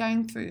process he was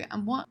going through,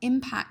 and what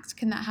impact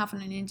can that have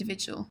on an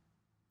individual?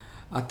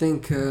 I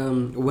think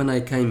when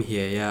I came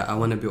here, I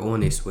want to be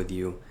honest with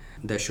you,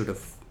 they should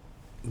have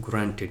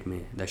granted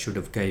me, they should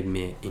have gave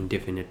me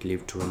indefinite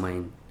leave to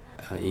remain,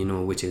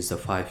 which is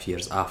 5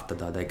 years. After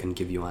that, they can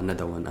give you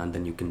another one and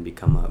then you can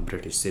become a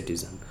British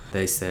citizen.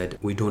 They said,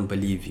 we don't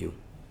believe you.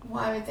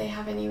 Why would they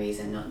have any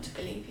reason not to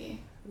believe you?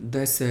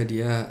 They said,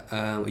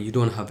 you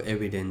don't have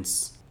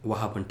evidence what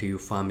happened to your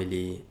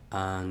family.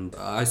 And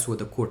I saw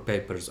the court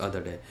papers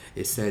other day.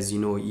 It says,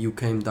 you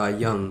came that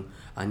young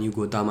and you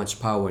got that much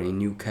power in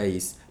your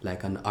case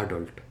like an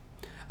adult.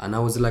 And I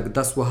was like,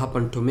 that's what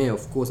happened to me.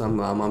 Of course, I'm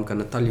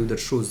gonna tell you the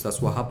truth.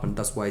 That's what happened.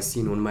 That's what I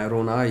seen on my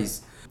own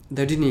eyes.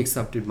 They didn't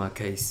accept my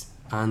case,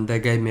 and they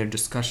gave me a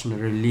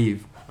discretionary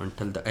leave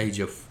until the age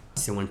of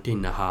 17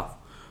 and a half.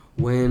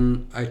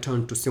 When I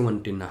turned to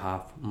 17 and a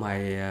half,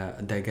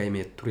 they gave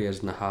me 3 years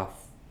and a half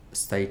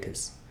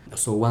status.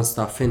 So once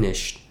that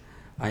finished,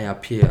 I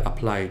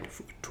applied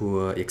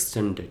to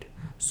extend it.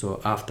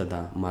 So after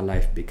that, my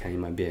life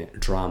became a bit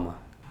drama.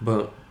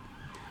 But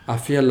I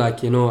feel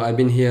like, I've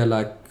been here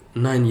like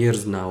 9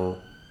 years now,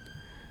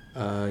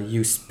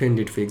 you spend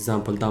it, for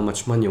example, that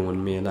much money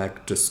on me,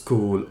 like to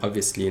school,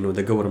 obviously,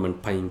 the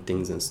government paying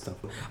things and stuff.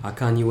 I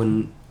can't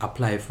even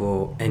apply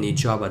for any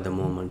job at the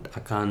moment. I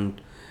can't,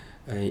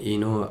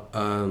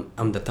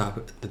 I'm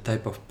the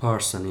type of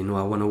person,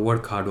 I want to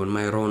work hard on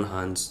my own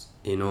hands,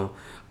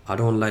 I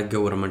don't like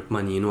government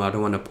money, I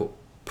don't want to put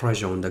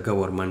pressure on the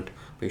government.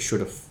 They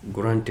should have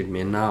granted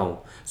me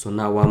now. So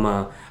now I'm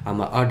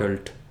an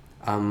adult,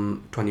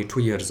 I'm 22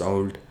 years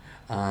old,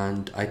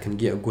 and I can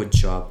get a good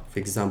job. For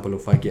example,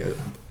 if I get a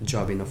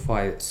job in a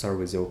fire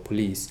service or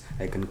police,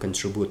 I can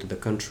contribute to the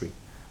country.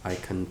 I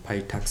can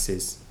pay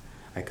taxes.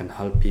 I can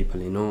help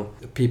people,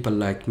 People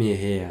like me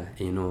here,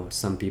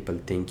 some people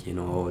think,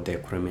 oh, they're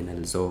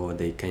criminals, or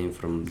they came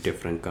from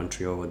different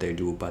country, or they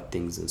do bad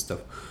things and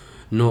stuff.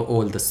 Not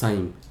all the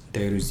same.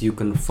 You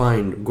can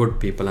find good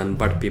people and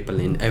bad people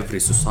in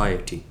every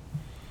society.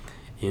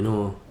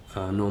 No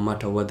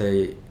matter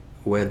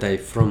where they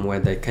from, where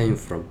they came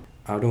from.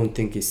 I don't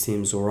think it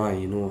seems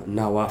alright,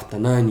 Now after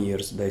 9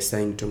 years, they're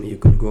saying to me, you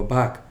can go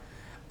back,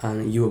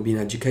 and you've been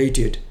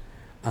educated,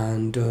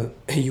 and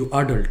you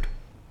adult.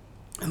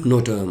 I'm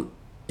not an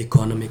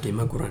economic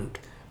immigrant.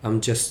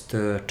 I'm just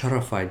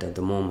terrified at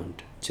the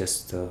moment,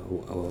 just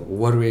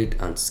worried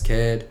and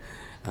scared,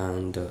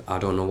 and I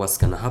don't know what's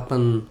gonna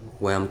happen,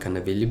 where I'm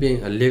gonna be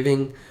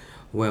living,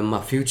 where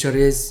my future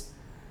is.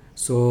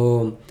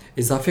 So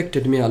it's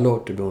affected me a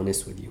lot, to be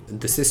honest with you.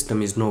 The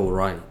system is not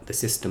right. The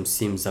system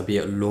seems a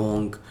bit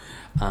long,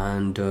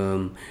 and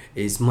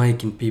is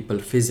making people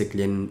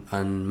physically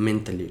and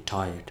mentally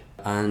tired,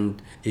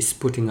 and it's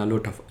putting a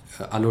lot of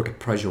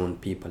pressure on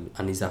people,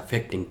 and is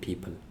affecting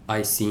people.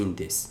 I seen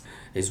this.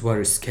 It's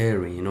very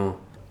scary,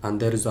 and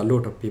there is a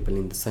lot of people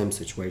in the same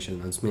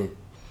situation as me.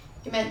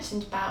 You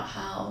mentioned about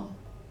how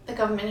the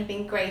government have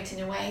been great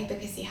in a way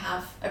because you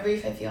have a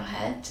roof over your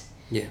head.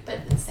 Yeah. But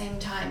at the same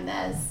time,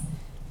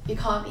 you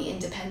can't be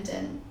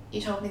independent.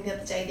 You told me the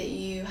other day that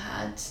you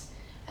had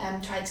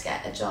tried to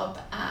get a job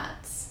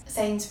at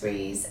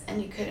Sainsbury's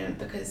and you couldn't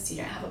because you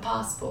don't have a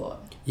passport.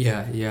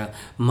 Yeah.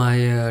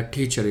 My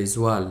teacher as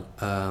well,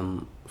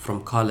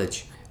 from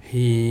college,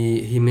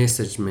 he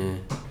messaged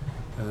me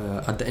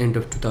at the end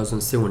of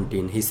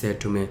 2017. He said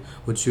to me,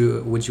 would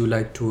you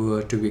like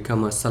to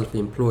become a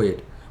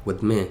self-employed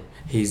with me?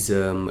 He's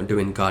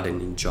doing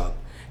gardening job.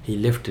 He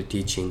left the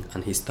teaching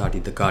and he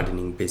started the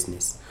gardening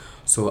business.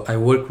 So I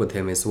worked with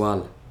him as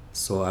well.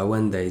 So I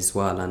went there as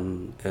well,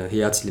 and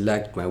he actually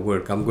liked my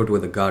work. I'm good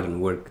with the garden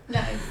work.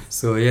 Nice.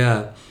 So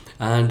yeah,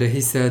 and he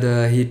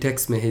said, he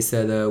texted me, he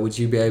said, would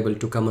you be able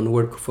to come and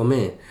work for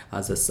me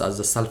as a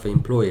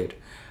self-employed?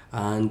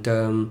 And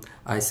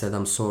I said,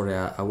 I'm sorry,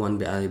 I won't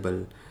be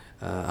able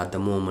at the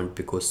moment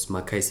because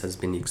my case has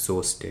been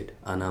exhausted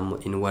and I'm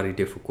in a very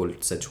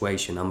difficult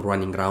situation. I'm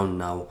running around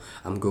now.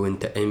 I'm going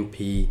to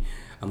MP,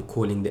 I'm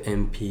calling the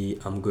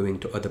MP, I'm going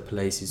to other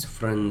places,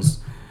 friends,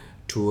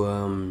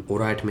 to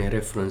write my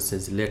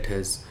references,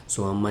 letters.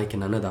 So I'm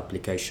making another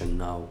application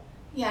now.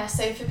 Yeah,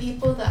 so for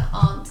people that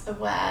aren't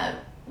aware,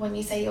 when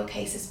you say your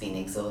case has been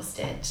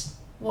exhausted,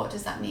 what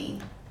does that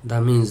mean?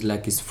 That means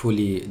like it's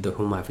fully, the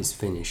home life is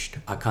finished.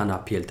 I can't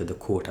appeal to the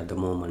court at the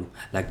moment.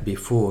 Like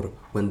before,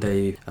 when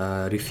they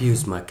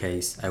refused my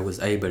case, I was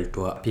able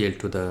to appeal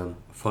to the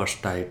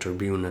First Tier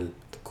Tribunal,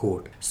 the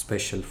court,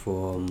 special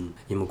for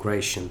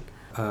immigration.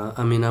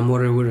 I'm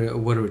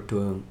worried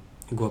to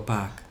go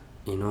back,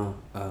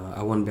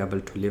 I won't be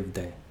able to live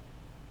there.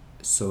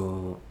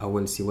 So I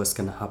will see what's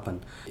gonna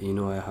happen.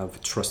 I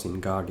have trust in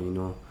God,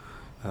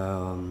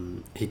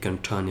 he can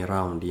turn it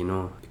around,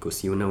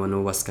 because you never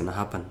know what's gonna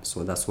happen.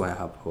 So that's why I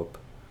have hope.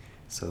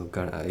 So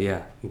God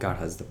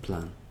has the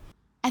plan.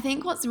 I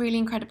think what's really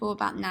incredible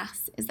about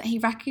Nas is that he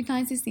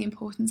recognises the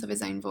importance of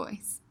his own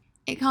voice.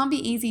 It can't be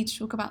easy to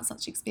talk about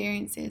such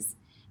experiences,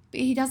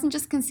 but he doesn't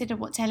just consider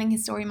what telling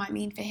his story might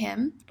mean for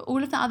him, but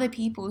all of the other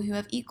people who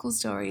have equal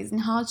stories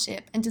and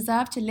hardship and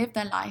deserve to live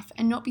their life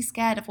and not be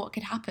scared of what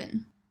could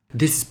happen.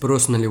 This is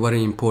personally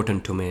very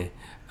important to me,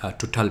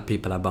 to tell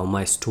people about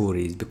my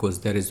stories, because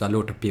there is a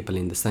lot of people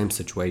in the same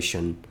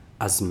situation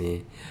as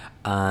me.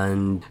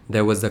 And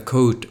there was a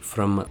quote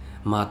from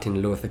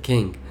Martin Luther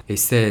King. He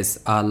says,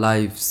 our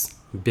lives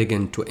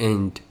begin to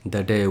end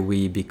the day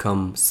we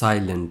become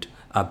silent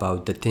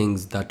about the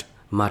things that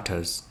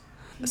matters.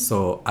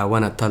 So I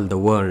want to tell the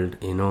world,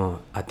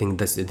 I think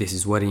this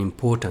is very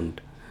important,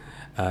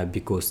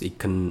 because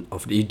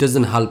it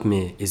doesn't help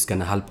me, it's going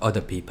to help other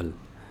people.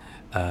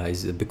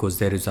 Because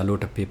there is a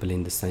lot of people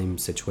in the same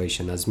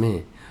situation as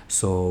me.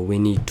 So we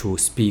need to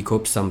speak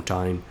up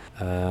sometime,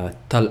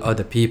 tell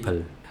other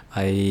people.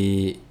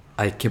 I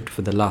kept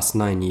for the last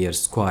 9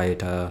 years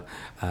quiet.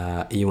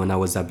 Even I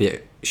was a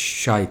bit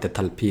shy to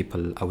tell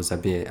people. I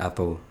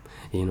thought,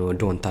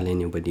 don't tell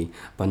anybody.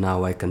 But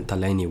now I can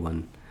tell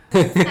anyone.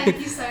 Thank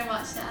you so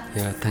much, Dan.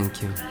 Yeah,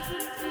 thank you.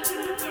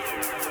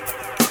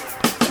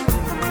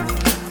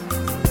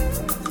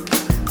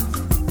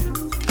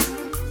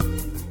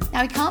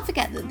 Now, we can't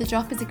forget that The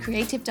Drop is a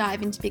creative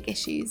dive into big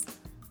issues.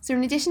 So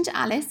in addition to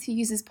Alice, who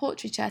uses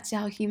portraiture to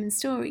tell human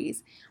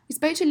stories, we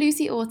spoke to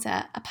Lucy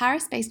Orta, a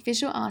Paris-based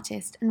visual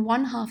artist and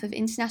one half of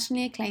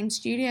internationally acclaimed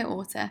Studio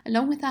Orta,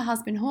 along with her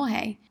husband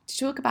Jorge, to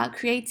talk about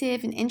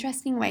creative and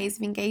interesting ways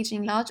of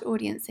engaging large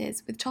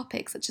audiences with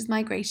topics such as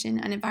migration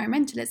and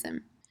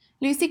environmentalism.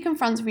 Lucy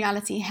confronts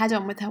reality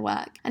head-on with her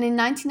work, and in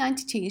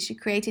 1992 she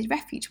created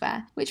refuge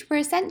wear, which were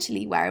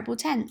essentially wearable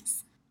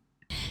tents.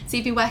 So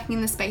you've been working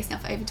in the space now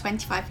for over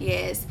 25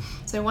 years,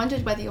 so I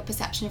wondered whether your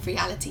perception of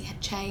reality had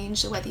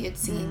changed, or whether you'd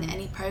seen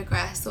any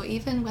progress, or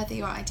even whether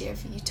your idea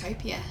of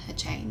utopia had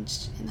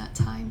changed in that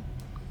time.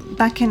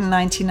 Back in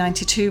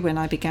 1992, when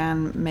I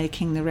began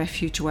making the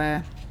refuge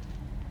wear,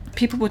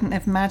 people wouldn't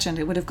have imagined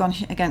it would have gone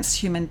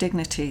against human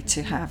dignity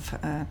to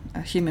have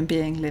a human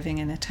being living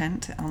in a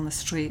tent on the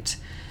street,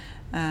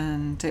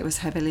 and it was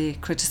heavily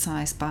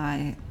criticised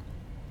by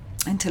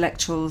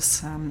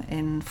intellectuals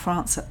in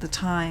France at the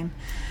time.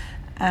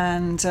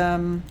 And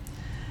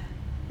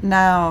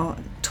now,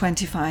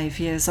 25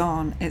 years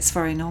on, it's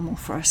very normal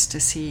for us to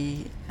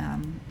see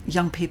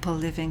young people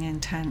living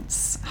in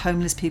tents,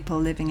 homeless people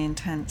living in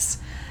tents,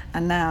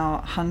 and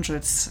now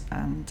hundreds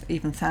and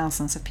even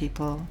thousands of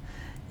people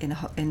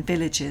in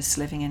villages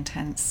living in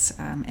tents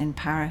in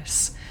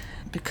Paris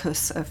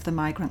because of the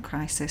migrant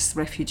crisis,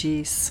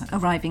 refugees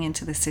arriving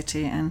into the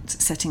city and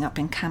setting up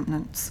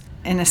encampments.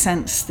 In a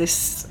sense,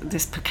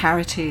 this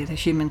precarity, the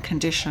human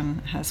condition,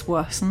 has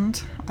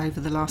worsened over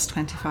the last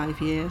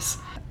 25 years.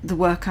 The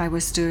work I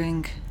was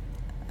doing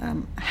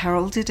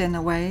heralded, in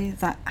a way,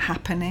 that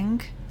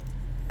happening.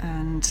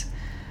 And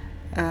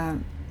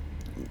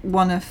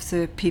one of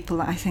the people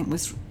that I think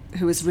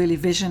who was really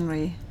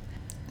visionary,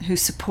 who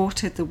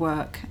supported the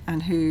work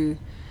and who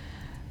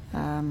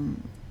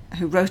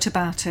wrote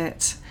about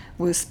it,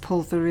 was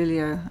Paul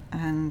Virilio,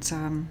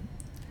 and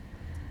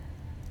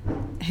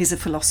he's a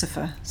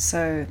philosopher,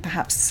 so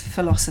perhaps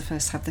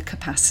philosophers have the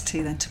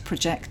capacity then to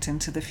project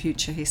into the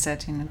future. He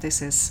said,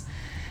 this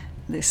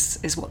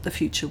is what the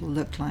future will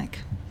look like.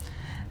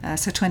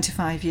 So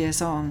 25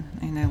 years on,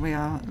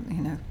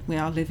 we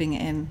are living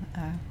in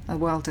a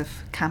world of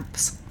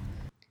camps.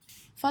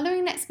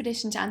 Following an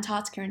expedition to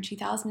Antarctica in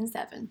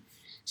 2007,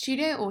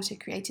 Studio Orta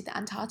created the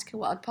Antarctica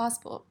World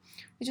Passport,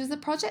 which was a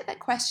project that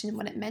questioned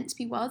what it meant to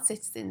be world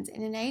citizens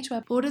in an age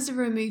where borders are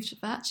removed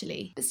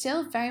virtually, but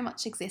still very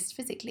much exist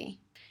physically.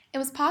 It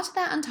was part of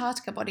that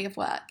Antarctica body of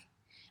work,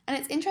 and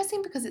it's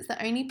interesting because it's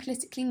the only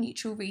politically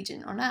neutral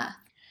region on Earth.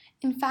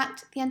 In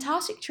fact, the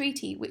Antarctic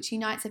Treaty, which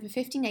unites over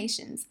 50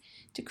 nations,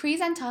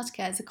 decrees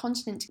Antarctica as a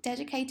continent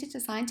dedicated to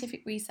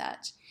scientific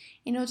research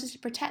in order to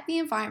protect the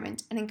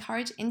environment and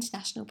encourage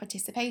international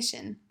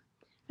participation.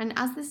 And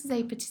as this is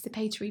a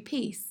participatory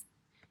piece,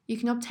 you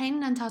can obtain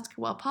an Antarctica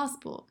World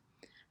Passport,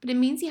 but it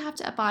means you have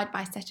to abide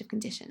by a set of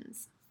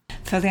conditions.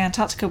 For the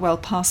Antarctica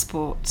World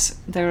Passport,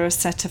 there are a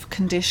set of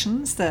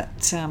conditions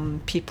that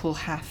people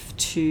have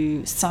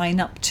to sign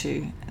up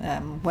to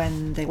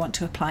when they want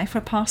to apply for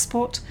a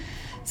passport.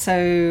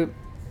 So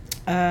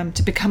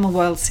to become a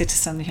world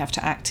citizen, you have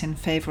to act in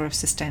favour of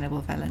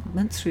sustainable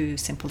development through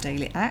simple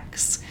daily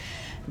acts,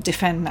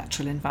 defend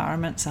natural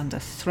environments under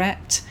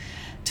threat,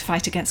 to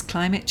fight against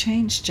climate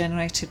change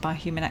generated by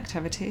human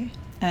activity,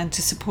 and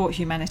to support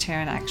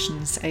humanitarian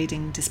actions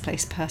aiding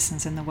displaced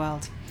persons in the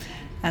world.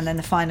 And then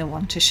the final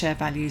one, to share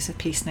values of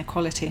peace and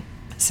equality.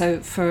 So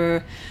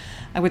for,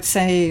 I would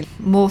say,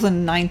 more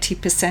than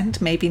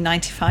 90%, maybe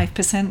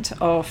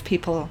 95% of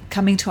people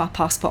coming to our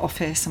passport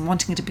office and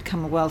wanting to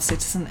become a world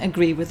citizen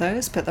agree with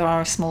those, but there are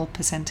a small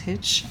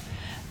percentage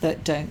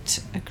that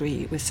don't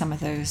agree with some of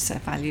those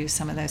values,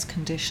 some of those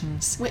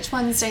conditions. Which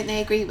ones don't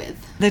they agree with?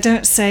 They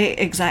don't say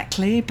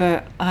exactly,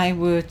 but I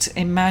would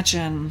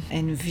imagine,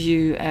 in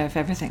view of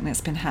everything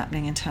that's been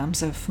happening in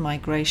terms of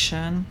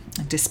migration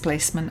and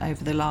displacement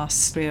over the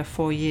last 3 or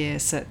 4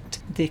 years, that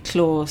the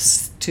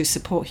clause to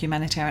support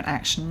humanitarian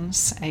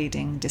actions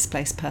aiding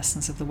displaced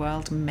persons of the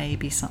world may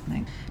be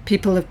something.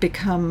 People have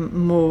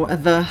become more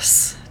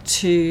averse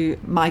to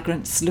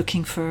migrants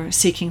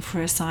seeking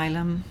for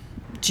asylum,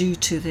 due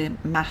to the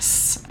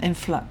mass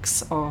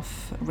influx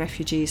of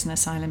refugees and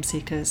asylum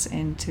seekers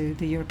into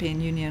the European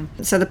Union.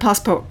 So the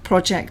Passport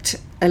Project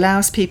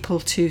allows people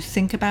to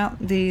think about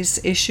these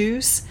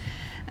issues,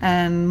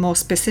 and more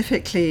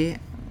specifically,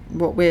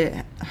 what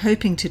we're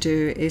hoping to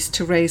do is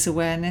to raise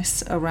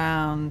awareness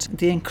around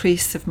the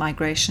increase of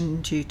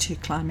migration due to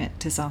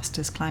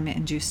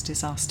climate-induced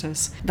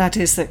disasters. That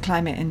is, that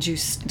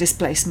climate-induced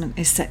displacement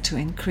is set to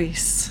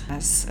increase,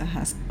 as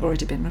has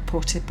already been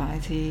reported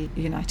by the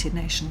United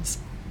Nations.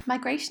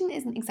 Migration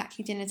isn't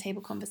exactly dinner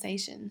table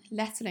conversation,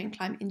 let alone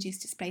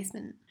climate-induced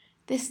displacement.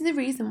 This is the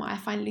reason why I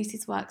find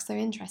Lucy's work so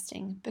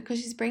interesting, because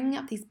she's bringing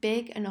up these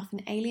big and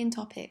often alien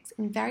topics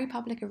in very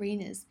public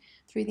arenas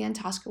through the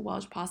Antarctica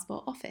World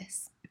Passport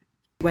Office.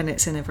 when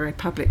it's in a very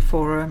public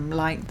forum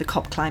like the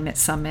COP Climate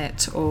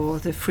Summit or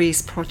the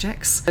Freeze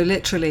projects. So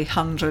literally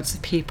hundreds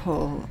of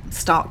people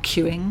start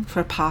queuing for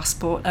a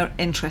passport, are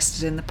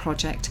interested in the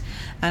project.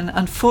 And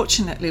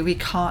unfortunately, we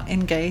can't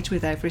engage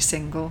with every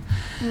single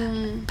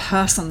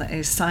person that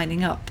is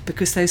signing up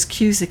because those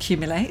queues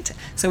accumulate.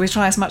 So we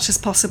try as much as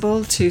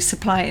possible to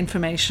supply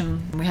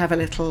information. We have a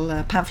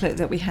little pamphlet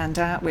that we hand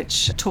out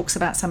which talks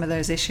about some of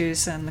those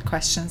issues and the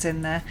questions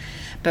in there.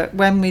 But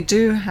when we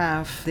do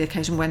have the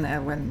occasion when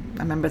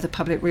a member of the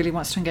public really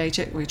wants to engage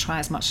it, we try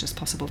as much as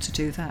possible to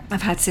do that.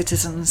 I've had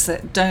citizens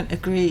that don't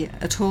agree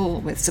at all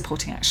with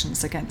supporting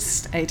actions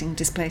against aiding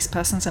displaced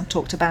persons and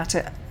talked about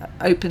it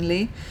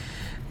openly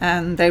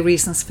and their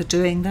reasons for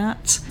doing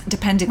that.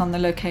 Depending on the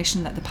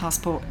location that the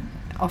passport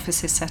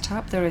office is set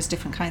up, there is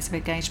different kinds of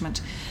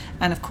engagement.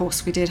 And of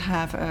course we did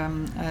have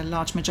a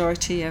large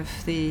majority of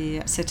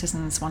the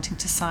citizens wanting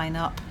to sign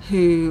up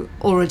who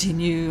already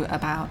knew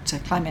about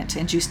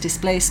climate-induced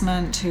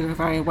displacement, who were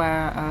very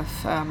aware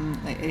of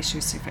the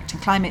issues affecting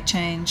climate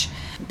change,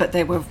 but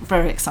they were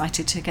very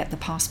excited to get the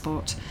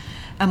passport.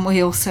 And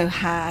we also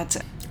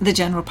had the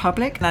general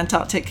public, an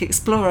Antarctic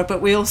explorer,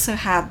 but we also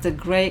had the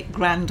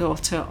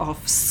great-granddaughter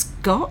of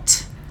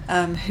Scott,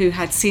 who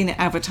had seen it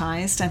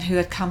advertised and who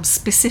had come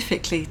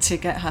specifically to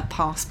get her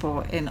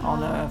passport in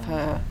honour of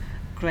her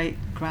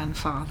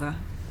great-grandfather.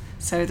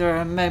 So there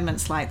are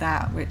moments like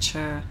that which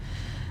are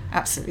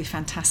absolutely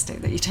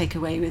fantastic that you take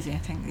away with you. I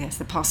think, yes,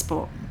 the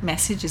passport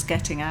message is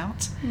getting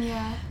out.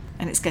 Yeah.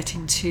 And it's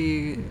getting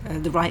to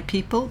the right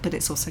people, but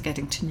it's also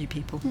getting to new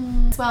people.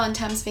 As well, in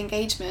terms of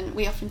engagement,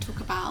 we often talk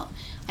about,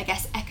 I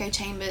guess, echo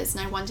chambers,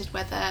 and I wondered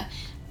whether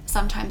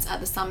sometimes at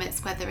the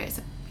summits, whether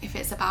if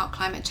it's about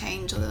climate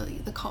change or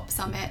the COP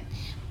summit,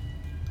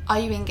 are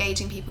you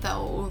engaging people that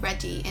are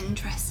already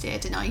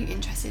interested, and are you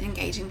interested in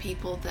engaging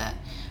people that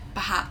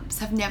perhaps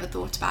have never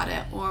thought about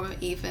it or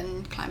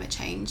even climate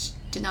change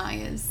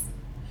deniers?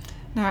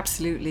 No,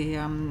 absolutely.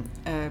 I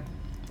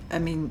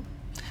mean,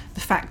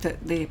 the fact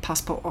that the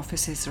passport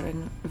offices are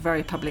in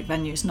very public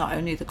venues, not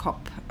only the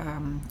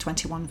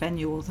COP21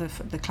 venue or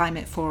the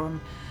Climate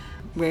Forum,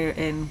 we're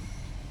in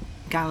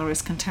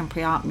galleries,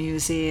 contemporary art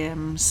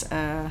museums.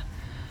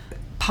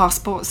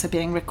 Passports are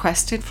being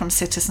requested from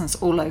citizens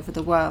all over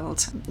the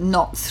world,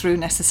 not through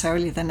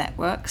necessarily the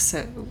networks.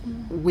 So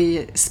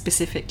we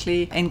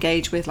specifically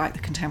engage with like the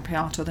contemporary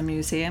art or the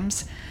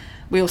museums.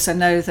 We also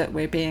know that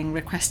we're being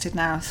requested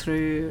now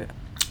through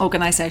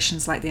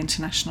organisations like the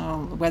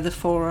International Weather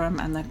Forum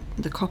and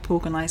the COP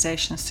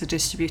organisations to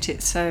distribute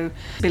it. So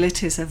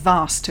abilities are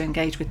vast to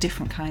engage with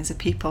different kinds of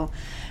people.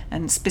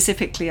 And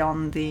specifically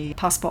on the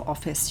passport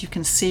office, you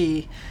can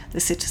see the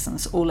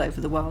citizens all over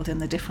the world in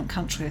the different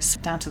countries,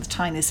 down to the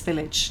tiniest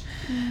village,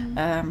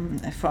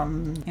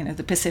 from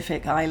the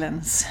Pacific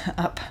Islands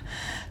up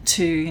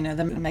to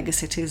the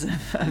megacities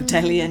of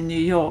Delhi and New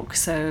York.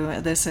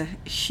 So there's a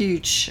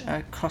huge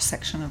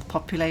cross-section of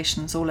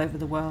populations all over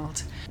the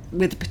world,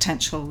 with the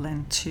potential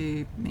then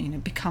to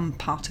become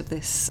part of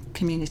this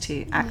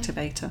community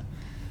activator.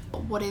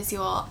 What is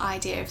your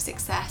idea of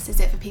success? Is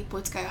it for people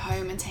to go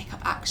home and take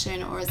up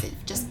action, or is it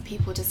just for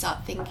people to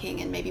start thinking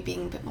and maybe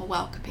being a bit more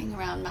welcoming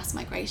around mass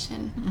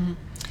migration? Mm-hmm.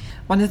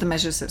 One of the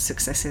measures of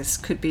successes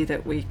could be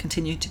that we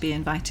continue to be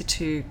invited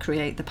to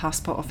create the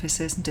passport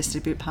offices and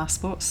distribute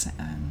passports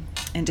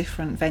in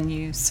different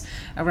venues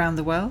around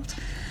the world.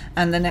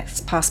 And the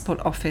next passport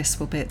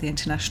office will be at the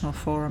International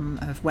Forum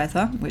of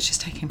Weather, which is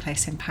taking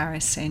place in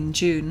Paris in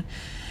June.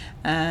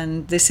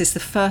 And this is the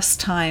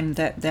first time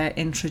that they're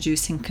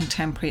introducing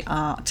contemporary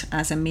art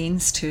as a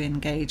means to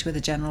engage with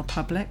the general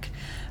public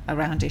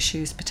around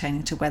issues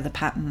pertaining to weather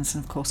patterns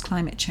and, of course,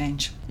 climate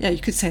change. Yeah, you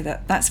could say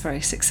that that's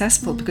very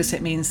successful because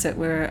it means that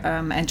we're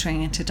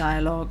entering into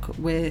dialogue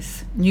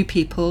with new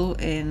people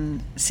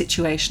in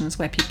situations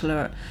where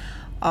people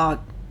are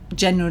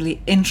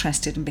generally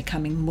interested in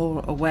becoming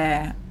more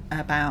aware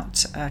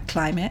about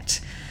climate,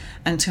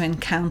 and to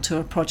encounter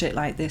a project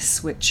like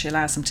this which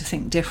allows them to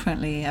think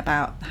differently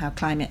about how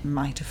climate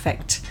might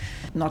affect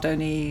not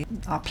only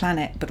our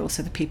planet but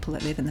also the people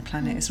that live in the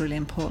planet is really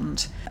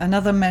important.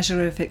 Another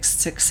measure of its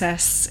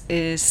success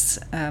is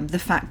the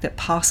fact that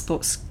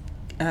passports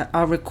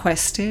are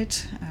requested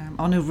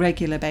on a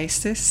regular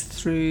basis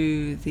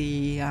through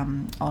the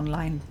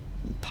online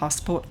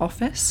passport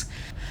office.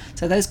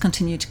 So those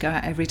continue to go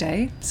out every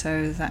day.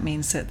 So that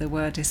means that the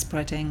word is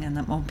spreading and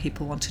that more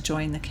people want to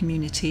join the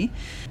community.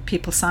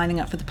 People signing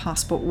up for the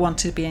passport want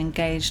to be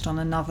engaged on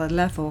another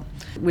level.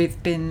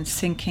 We've been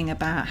thinking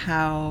about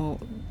how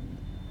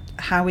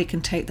we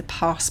can take the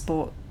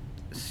passport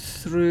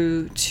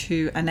through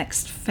to a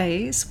next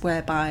phase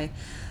whereby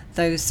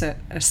those that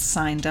are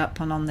signed up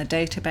and on the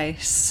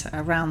database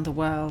around the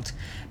world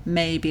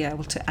may be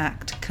able to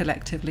act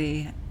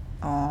collectively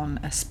on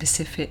a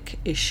specific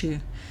issue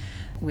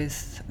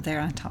with their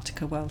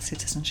Antarctica World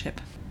citizenship.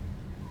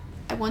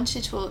 I want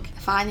to talk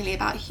finally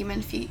about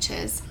human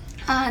futures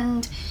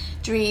and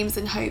dreams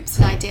and hopes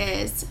and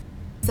ideas.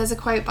 There's a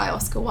quote by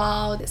Oscar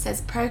Wilde that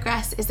says,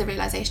 "Progress is the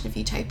realisation of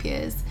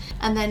utopias."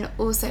 And then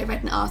also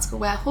read an article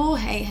where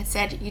Jorge had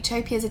said,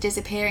 "Utopias are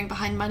disappearing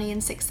behind money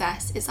and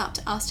success. It's up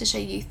to us to show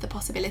youth the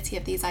possibility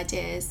of these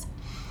ideas."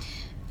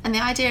 And the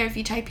idea of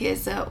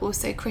utopias are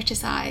also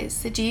criticised.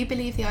 So do you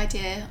believe the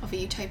idea of a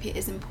utopia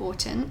is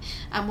important?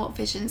 And what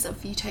visions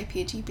of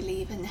utopia do you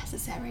believe are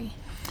necessary?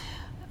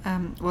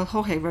 Well,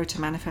 Jorge wrote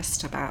a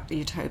manifesto about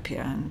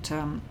utopia,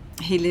 and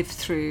he lived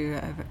through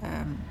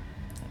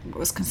what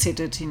was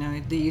considered,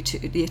 the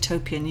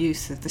utopian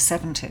youth of the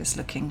 70s,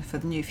 looking for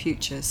the new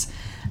futures,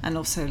 and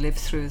also lived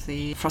through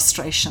the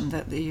frustration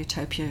that the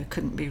utopia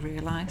couldn't be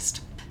realised.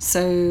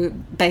 So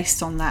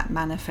based on that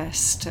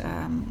manifest,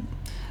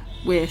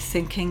 we're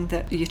thinking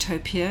that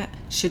utopia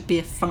should be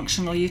a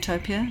functional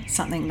utopia,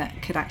 something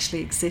that could actually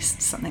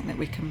exist, something that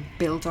we can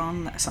build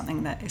on,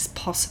 something that is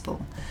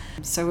possible.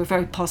 So we're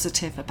very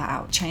positive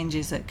about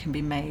changes that can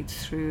be made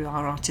through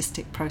our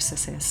artistic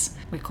processes.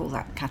 We call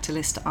that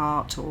catalyst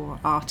art, or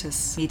art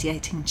as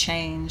mediating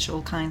change,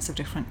 all kinds of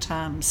different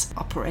terms,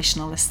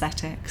 operational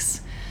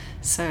aesthetics.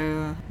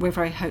 So we're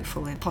very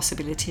hopeful in the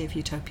possibility of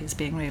utopias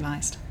being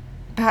realised.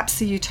 Perhaps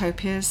the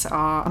utopias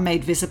are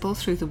made visible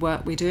through the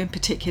work we do, in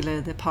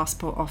particular the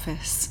Passport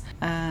Office.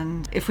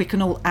 And if we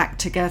can all act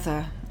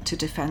together to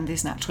defend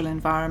these natural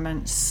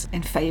environments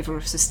in favour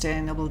of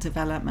sustainable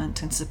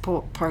development and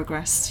support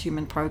progress,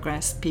 human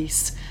progress,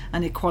 peace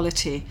and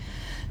equality.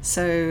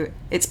 So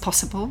it's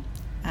possible,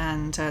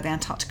 and the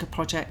Antarctica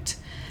Project,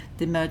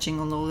 the merging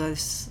on all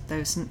those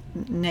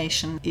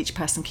nations, each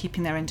person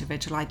keeping their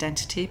individual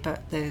identity,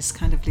 but there's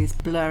kind of this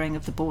blurring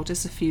of the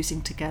borders, of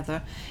fusing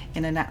together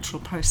in a natural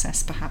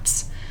process,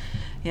 perhaps.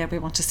 Yeah, we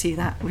want to see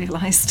that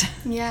realised.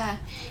 Yeah,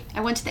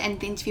 I wanted to end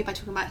the interview by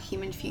talking about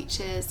human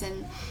futures,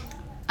 and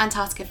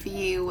Antarctica for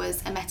you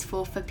was a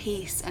metaphor for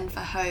peace and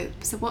for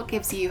hope. So what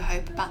gives you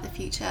hope about the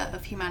future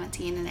of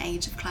humanity in an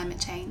age of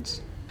climate change?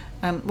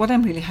 What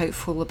I'm really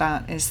hopeful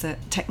about is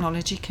that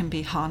technology can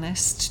be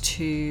harnessed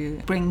to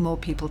bring more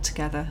people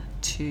together,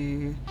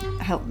 to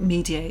help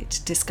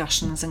mediate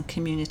discussions and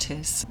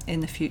communities in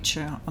the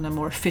future on a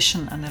more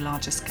efficient and a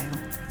larger scale.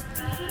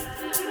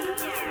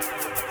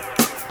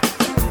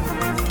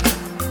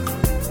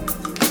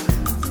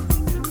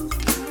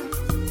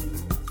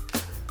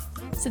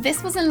 So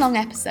this was a long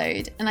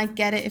episode, and I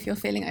get it if you're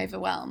feeling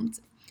overwhelmed.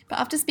 But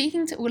after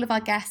speaking to all of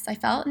our guests, I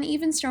felt an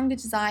even stronger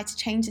desire to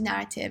change the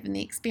narrative and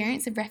the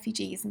experience of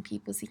refugees and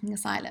people seeking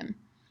asylum.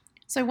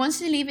 So I wanted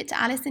to leave it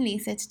to Alice and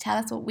Lisa to tell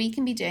us what we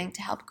can be doing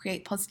to help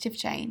create positive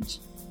change.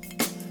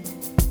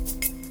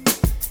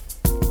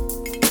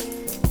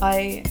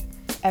 I,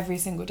 every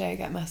single day,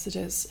 get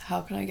messages, how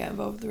can I get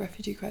involved with the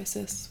refugee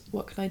crisis?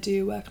 What can I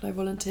do? Where can I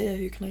volunteer?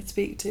 Who can I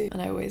speak to? And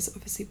I always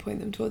obviously point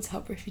them towards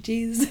Help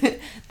Refugees,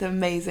 the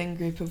amazing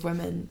group of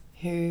women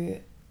who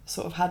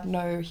sort of had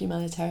no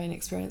humanitarian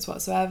experience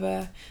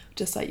whatsoever,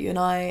 just like you and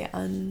I,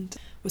 and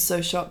was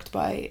so shocked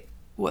by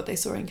what they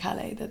saw in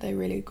Calais that they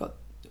really got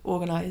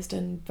organised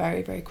and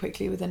very, very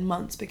quickly, within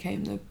months,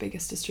 became the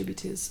biggest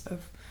distributors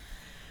of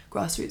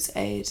grassroots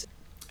aid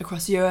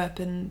across Europe,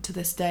 and to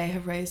this day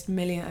have raised over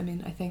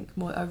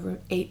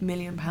 £8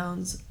 million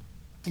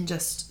in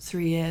just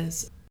 3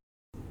 years.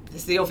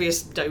 There's the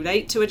obvious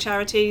donate to a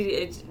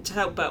charity to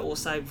help, but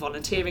also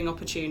volunteering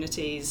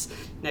opportunities,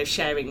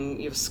 sharing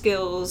your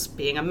skills,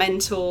 being a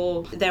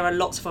mentor. There are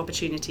lots of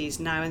opportunities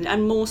now,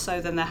 and more so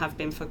than there have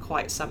been for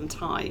quite some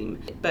time.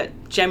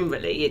 But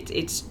generally,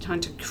 it's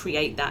trying to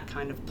create that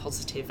kind of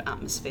positive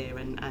atmosphere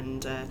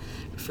and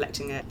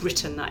reflecting a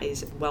Britain that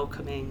is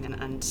welcoming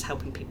and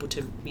helping people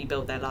to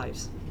rebuild their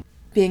lives.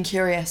 Being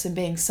curious and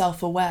being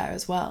self-aware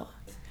as well.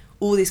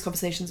 All these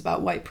conversations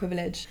about white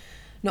privilege,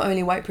 not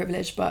only white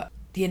privilege, but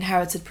the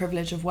inherited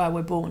privilege of where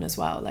we're born as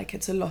well. Like,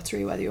 it's a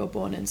lottery whether you're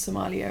born in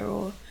Somalia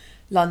or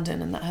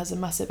London, and that has a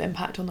massive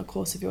impact on the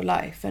course of your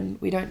life. And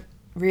we don't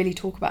really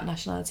talk about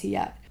nationality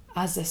yet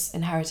as this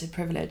inherited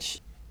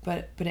privilege,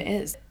 but it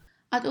is.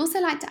 I'd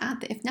also like to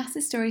add that if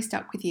Nasser's story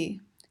stuck with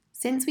you,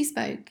 since we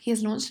spoke, he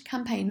has launched a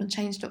campaign on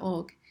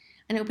change.org,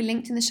 and it will be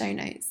linked in the show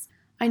notes.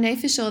 I know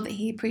for sure that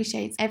he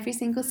appreciates every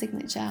single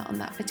signature on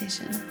that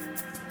petition.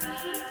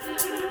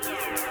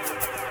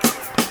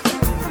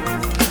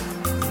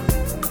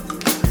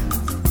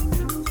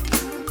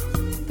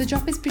 The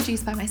Drop is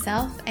produced by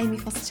myself, Amy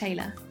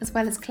Foster-Taylor, as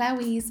well as Claire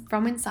Wees,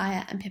 Bronwyn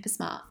Sire and Pippa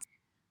Smart.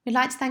 We'd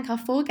like to thank our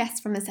 4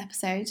 guests from this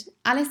episode: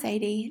 Alice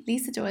Adey,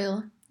 Lisa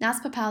Doyle, Naz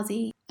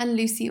Papalzi and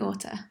Lucy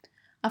Orta.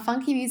 Our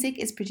funky music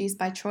is produced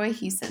by Troy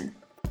Hewson.